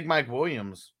playing Big Mike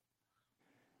Williams.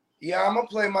 Yeah, I'm gonna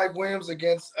play Mike Williams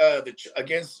against the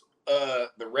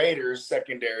Raiders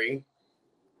secondary.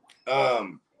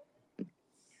 Who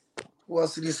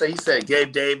else did he say? He said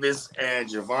Gabe Davis and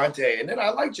Javonte. And then I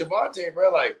like Javonte,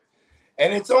 bro. Like,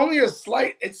 and it's only a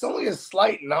slight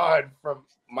nod from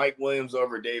Mike Williams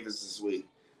over Davis this week.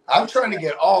 I'm trying to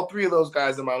get all 3 of those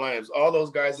guys in my lineups. All those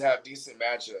guys have decent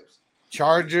matchups.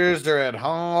 Chargers, they're at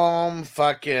home.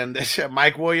 Fucking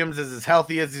Mike Williams is as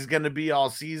healthy as he's going to be all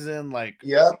season. Like,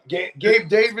 yep. Gabe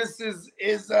Davis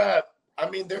is I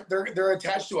mean, they're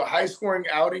attached to a high scoring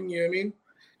outing. You know what I mean?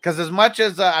 Because as much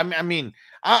as I'm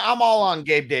all on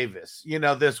Gabe Davis. You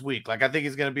know, this week, like I think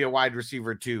he's going to be a wide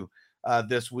receiver too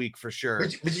this week for sure.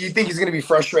 But do you think he's going to be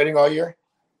frustrating all year?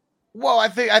 Well, I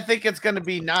think it's going to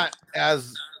be not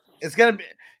as it's going to be.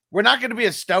 We're not going to be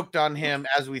as stoked on him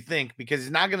as we think because he's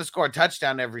not going to score a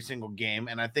touchdown every single game.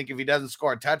 And I think if he doesn't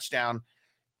score a touchdown,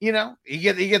 you know, he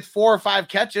gets 4 or 5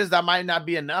 catches. That might not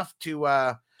be enough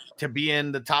to be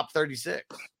in the top 36.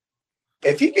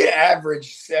 If he could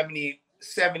average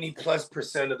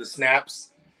 70+% of the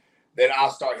snaps, then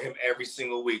I'll start him every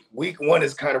single week. Week 1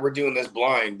 is kind of, we're doing this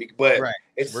blind, but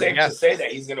it's safe to say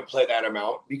that he's going to play that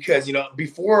amount because, you know,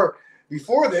 before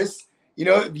this, you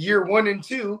know, year 1 and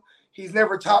 2, he's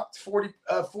never topped 40%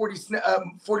 of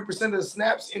the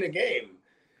snaps in a game.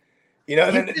 You know,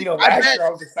 and then, you know, last year I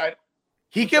was excited.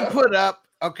 He can put up,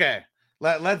 okay,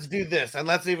 let's do this. And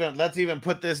let's even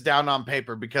put this down on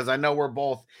paper because I know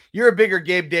you're a bigger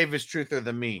Gabe Davis truther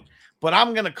than me, but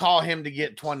I'm going to call him to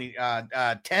get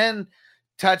 10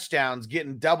 touchdowns,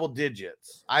 getting double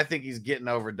digits. I think he's getting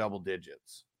over double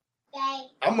digits.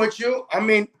 I'm with you. I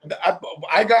mean,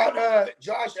 I got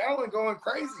Josh Allen going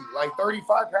crazy, like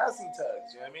 35 passing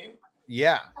tugs. You know what I mean?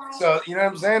 Yeah. So, you know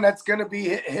what I'm saying? That's going to be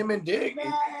him and Diggs.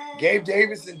 Gabe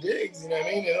Davis and Diggs, you know what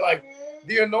I mean? And like,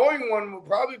 the annoying one will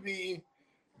probably be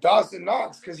Dawson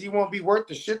Knox because he won't be worth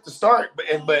the shit to start,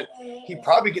 but he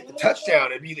probably get the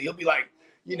touchdown. He'll be like,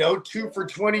 you know, 2 for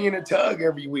 20 in a tug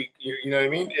every week. You know what I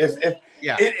mean?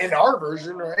 In our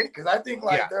version, right? Because I think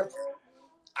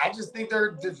I just think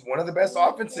they're just one of the best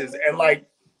offenses and like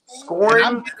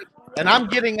scoring. And I'm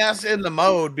getting us in the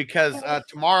mode because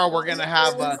tomorrow we're going to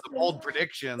have the bold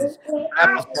predictions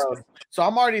episode. So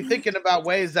I'm already thinking about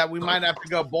ways that we might have to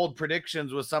go bold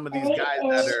predictions with some of these guys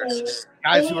that are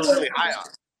guys who are really high on.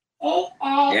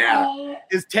 Yeah.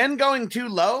 Is 10 going too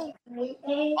low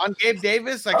on Gabe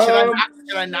Davis? Like, should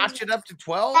I notch it up to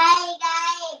 12?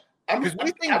 Because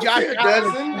we think Josh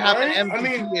Allen can have an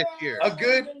MVP this year. A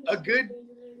good.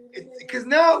 Because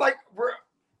now, like,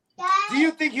 do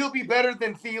you think he'll be better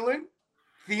than Thielen?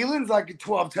 Thielen's like a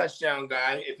 12 touchdown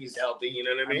guy if he's healthy. You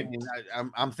know what I mean?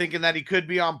 I'm thinking that he could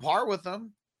be on par with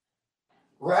them.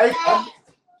 Right?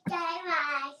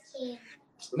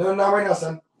 No, not right now,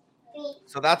 son.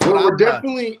 So that's what we're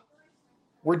definitely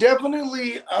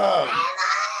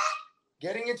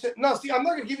getting into. No, see, I'm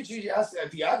not gonna give it to you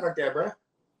if you act like that, bro.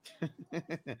 You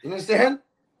understand?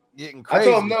 Getting crazy.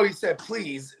 I told him no. He said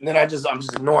please, and then I'm just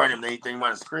ignoring him. Then he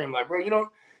want to scream like, bro, you don't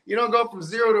go from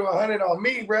 0 to 100 on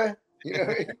me, bro. You know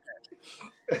what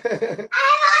I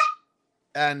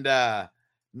mean? And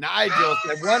Nigel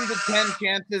said 1 to 10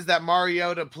 chances that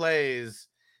Mariota plays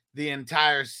the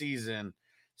entire season.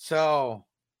 So,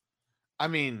 I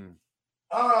mean,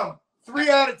 3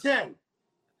 out of 10.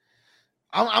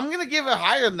 I'm going to give it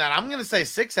higher than that. I'm going to say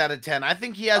 6 out of 10. I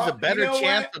think he has a better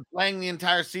chance of playing the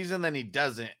entire season than he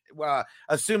doesn't,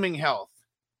 assuming health.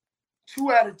 2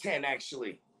 out of 10,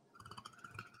 actually.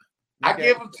 I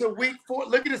give him to week 4.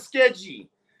 Look at the schedule.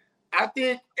 I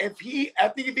think if he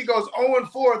goes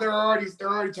 0-4, they're already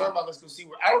talking about let's go see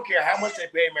where. I don't care how much they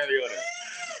pay Mariota.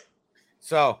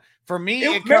 So for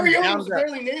me, Mariota was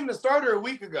barely named the starter a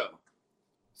week ago.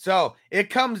 So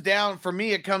it comes down for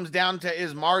me. It comes down to,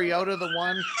 is Mariota the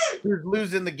one who's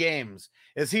losing the games?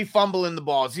 Is he fumbling the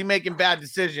ball? Is he making bad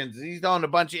decisions? Is he throwing a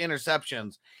bunch of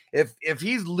interceptions? If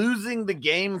he's losing the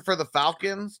game for the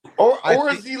Falcons, or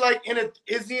is he like in a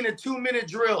 2-minute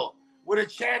drill with a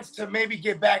chance to maybe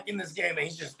get back in this game and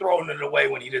he's just throwing it away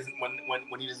when he doesn't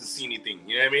see anything?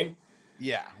 You know what I mean?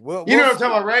 Yeah, you know what I'm talking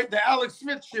about, right? The Alex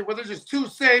Smith shit where they're just too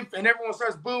safe and everyone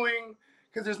starts booing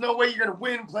because there's no way you're gonna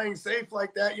win playing safe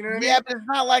like that. You know what I mean? Yeah, but it's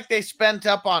not like they spent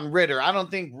up on Ritter. I don't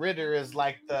think Ritter is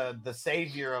like the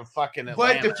savior of fucking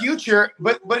Atlanta. But the future,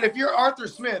 but if you're Arthur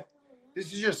Smith,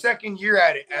 this is your second year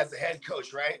at it as a head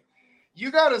coach, right?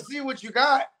 You got to see what you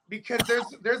got because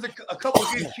there's a couple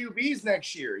of good QBs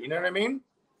next year. You know what I mean?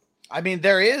 I mean,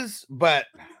 there is, but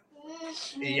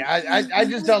yeah, I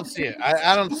just don't see it.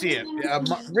 I don't see it.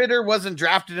 Ritter wasn't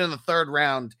drafted in the 3rd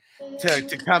round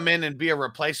to come in and be a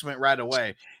replacement right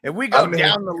away. If we go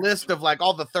down the list of like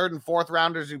all the 3rd and 4th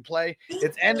rounders who play,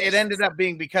 it ended up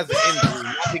being because of injury,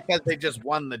 not because they just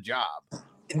won the job.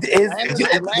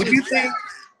 Would you think?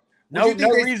 No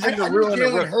reason to ruin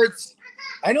Jalen Hurts.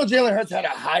 I know Jalen Hurts had a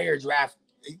higher draft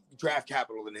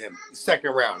capital than him,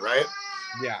 2nd round, right?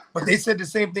 Yeah. But they said the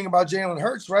same thing about Jalen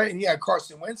Hurts, right? And he had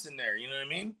Carson Wentz in there, you know what I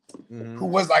mean? Mm-hmm. Who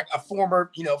was like a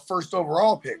former, 1st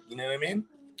overall pick, you know what I mean?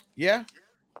 Yeah.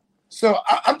 So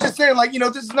I'm just saying, like,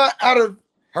 this is not out of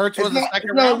Hurts was the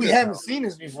 2nd round. We haven't seen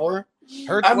this before.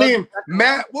 Hurts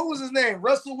Matt, what was his name?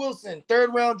 Russell Wilson,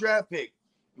 3rd round draft pick.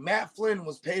 Matt Flynn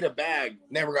was paid a bag,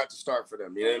 never got to start for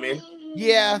them. You know what I mean?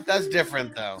 Yeah, that's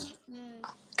different though.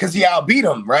 Because he outbeat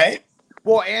him, right?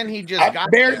 Well, and he just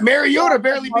got Mariota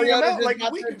barely beat him out like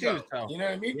a week ago. Too, so. You know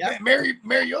what I mean? Yeah.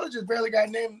 Mariota just barely got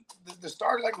named the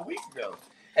starter like a week ago.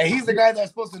 And he's the guy that's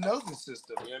supposed to know the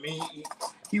system. You know what I mean?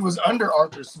 He was under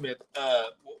Arthur Smith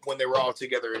when they were all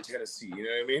together in Tennessee. You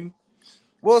know what I mean?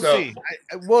 We'll see.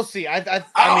 We'll see. I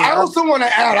also want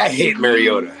to add, I hate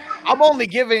Mariota. I'm only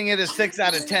giving it a 6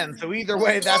 out of 10. So either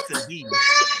way, that's a D.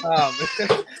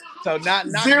 So not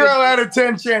 0 good. Out of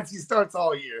 10 chance he starts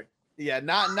all year. Yeah,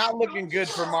 not looking good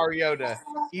for Mariota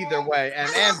either way.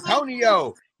 And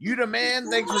Antonio, you the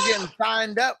man. Thanks for getting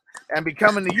signed up and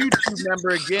becoming a YouTube member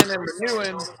again and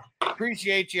renewing.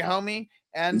 Appreciate you, homie.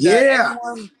 And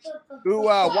anyone who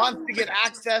wants to get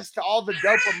access to all the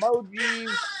dope emojis,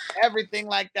 everything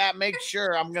like that, make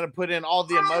sure I'm going to put in all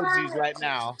the emojis right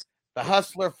now. The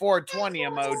Hustler 420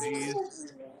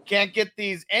 emojis. Can't get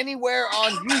these anywhere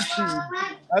on YouTube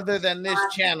other than this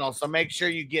channel. So make sure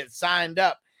you get signed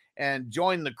up and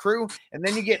join the crew. And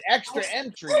then you get extra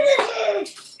entry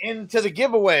into the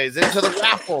giveaways, into the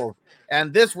raffles.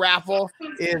 And this raffle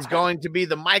is going to be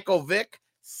the Michael Vick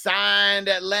signed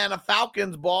Atlanta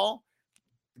Falcons ball.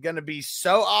 Going to be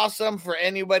so awesome for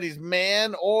anybody's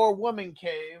man or woman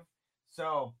cave.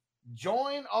 So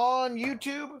join on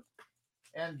YouTube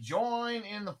and join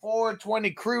in the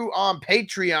 420 crew on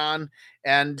Patreon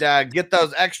and get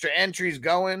those extra entries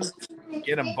going.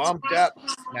 Get them bumped up.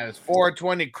 That is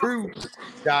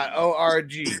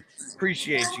 420crew.org.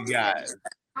 Appreciate you guys.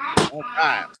 All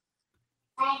right.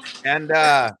 And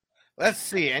let's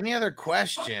see. Any other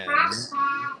questions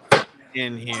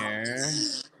in here?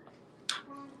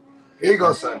 Here you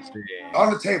go, son.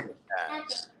 On the table.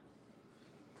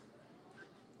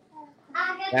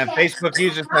 And Facebook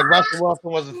user said Russell Wilson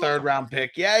was a 3rd round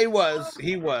pick. Yeah, he was.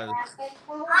 He was.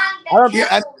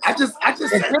 I just.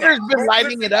 Twitter's been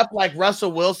lighting it up like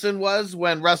Russell Wilson was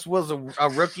when Russell was a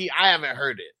rookie. I haven't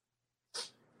heard it.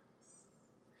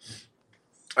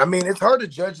 I mean, it's hard to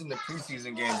judge in the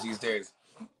preseason games these days.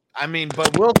 I mean,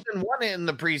 but Wilson won it in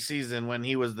the preseason when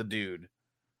he was the dude.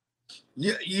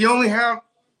 You only have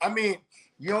 3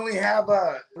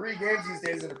 games these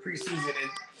days in the preseason.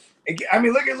 I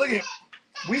mean, look at.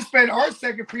 We spent our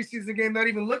 2nd preseason game not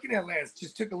even looking at Lance.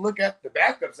 Just took a look at the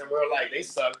backups and we're like, they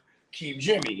suck. Keep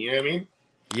Jimmy. You know what I mean?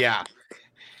 Yeah.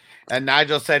 And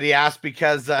Nigel said he asked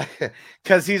because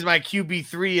he's my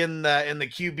QB3 in the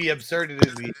QB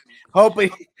absurdity league, hoping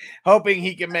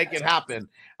he can make it happen.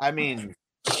 I mean,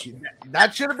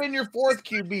 that should have been your 4th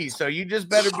QB. So you just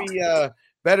better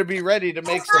be ready to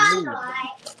make some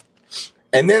moves.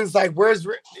 And then it's like,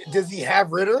 does he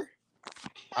have Ritter?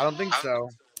 I don't think so.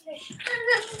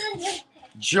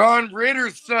 John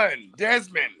Ritter's son,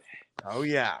 Desmond. Oh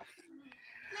yeah.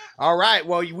 All right.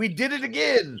 Well, we did it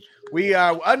again. We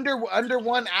are under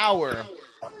 1 hour.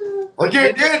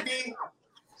 Okay, good.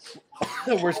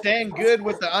 We're staying good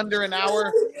with the under an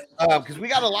hour because we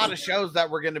got a lot of shows that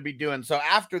we're going to be doing. So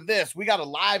after this, we got a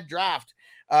live draft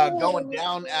going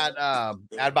down at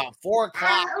about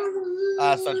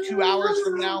 4:00. So 2 hours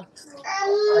from now,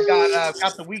 I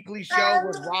got the weekly show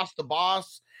with Ross the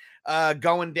Boss.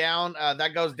 going down.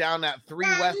 That goes down at 3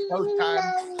 West Coast time,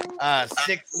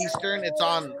 6 Eastern. It's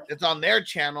on their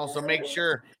channel, so make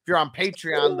sure if you're on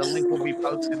Patreon, the link will be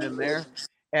posted in there.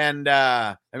 And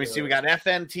let me see, we got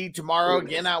FNT tomorrow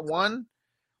again at 1.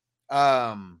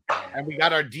 And we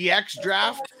got our DX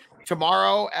draft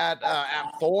tomorrow at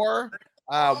 4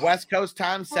 West Coast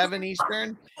time, 7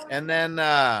 Eastern. And then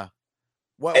then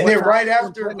right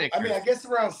after, I mean, I guess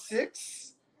around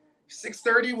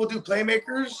 6:30 we'll do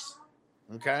Playmakers.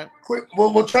 Okay. Quick,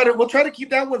 we'll try to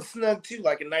keep that one snug too,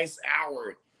 like a nice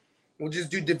hour. We'll just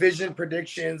do division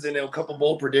predictions and then a couple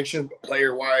bold predictions,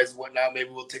 player wise, whatnot. Maybe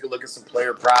we'll take a look at some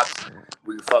player props.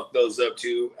 We can fuck those up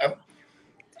too.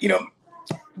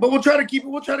 But we'll try to keep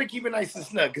it nice and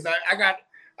snug because I got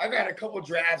a couple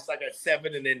drafts like at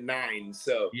 7 and then 9.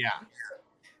 So yeah,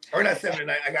 or not 7 and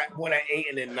 9. I got one at 8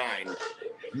 and then 9.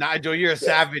 Nigel, you're a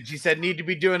savage. He said need to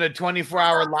be doing a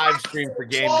 24-hour live stream for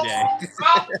game day.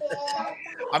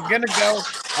 I'm gonna go.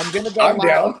 I'm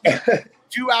down.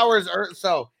 2 hours or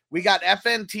so. We got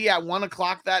FNT at 1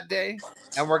 o'clock that day,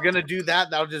 and we're gonna do that.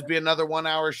 That'll just be another 1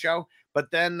 hour show. But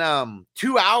then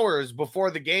 2 hours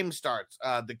before the game starts,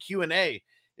 the Q&A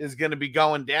is going to be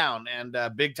going down, and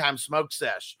big time smoke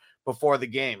sesh before the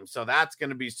game. So that's going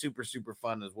to be super, super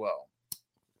fun as well.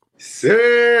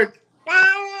 Sick.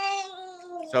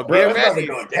 So get ready.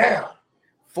 Going down.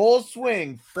 Full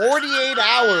swing, 48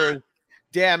 hours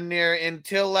damn near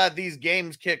until these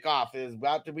games kick off. It is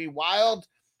about to be wild.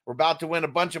 We're about to win a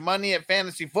bunch of money at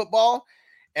fantasy football,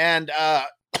 and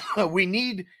we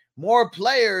need more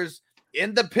players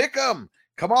in the pick'em.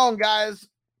 Come on, guys.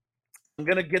 I'm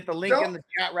gonna get the link in the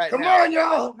chat right now. Come on,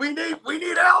 y'all. We need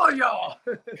all of y'all.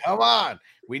 Come on.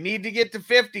 We need to get to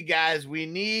 50, guys. We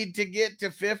need to get to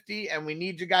 50, and we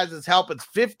need you guys' help. It's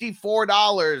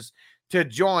 $54 to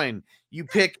join. You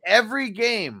pick every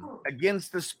game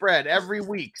against the spread every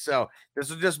week. So this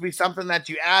will just be something that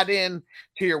you add in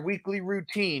to your weekly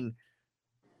routine.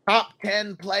 Top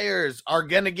 10 players are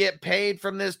going to get paid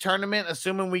from this tournament,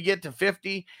 assuming we get to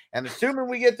 50. And assuming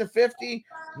we get to 50,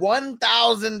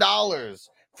 $1,000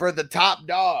 for the top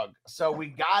dog. So we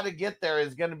got to get there.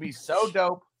 It's going to be so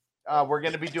dope. We're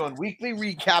going to be doing weekly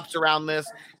recaps around this,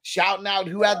 shouting out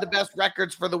who had the best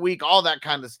records for the week, all that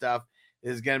kind of stuff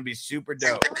is going to be super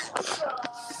dope.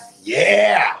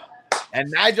 Yeah. And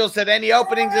Nigel said, any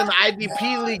openings in the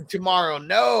IDP league tomorrow?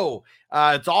 No,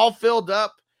 it's all filled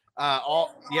up.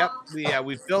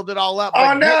 We filled it all up.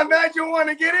 Oh, now imagine want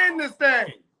to get in this thing.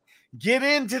 Get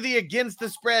into the Against the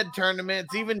Spread tournament.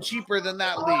 It's even cheaper than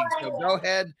that league. So go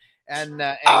ahead and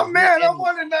oh man, I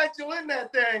wanted Nigel in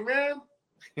that thing, man.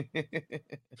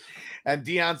 And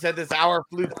Dion said this hour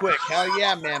flew quick. Hell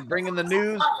yeah, man. Bringing the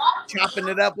news, chopping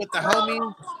it up with the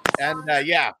homies. And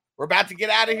we're about to get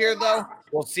out of here though.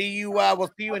 We'll see you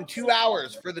in 2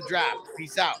 hours for the draft.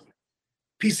 Peace out.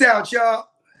 Peace out, y'all.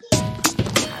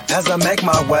 As I make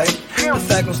my way, the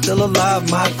fact I'm still alive,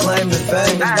 my claim to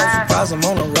fame. It's no surprise I'm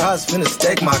on a rise, finna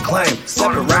stake my claim.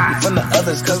 Separate me from the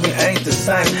others, cause we ain't the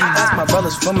same. Ask my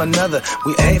brothers from another,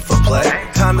 we ain't for play.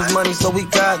 Time is money, so we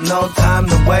got no time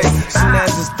to waste. Soon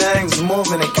as this thing's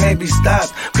moving, it can't be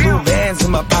stopped. Blue bands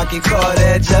in my pocket, call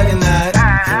that juggernaut.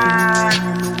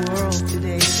 In the world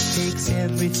today takes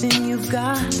everything you've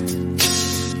got.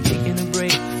 Taking a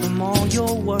break from all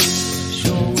your work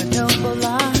sure would help a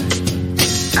lot.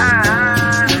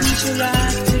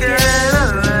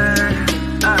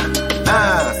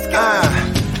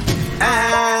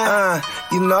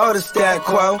 You know the stat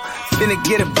quo. Finna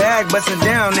get a bag, bustin'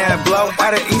 down that blow.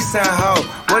 Out of East Side Ho,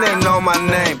 where they know my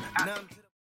name.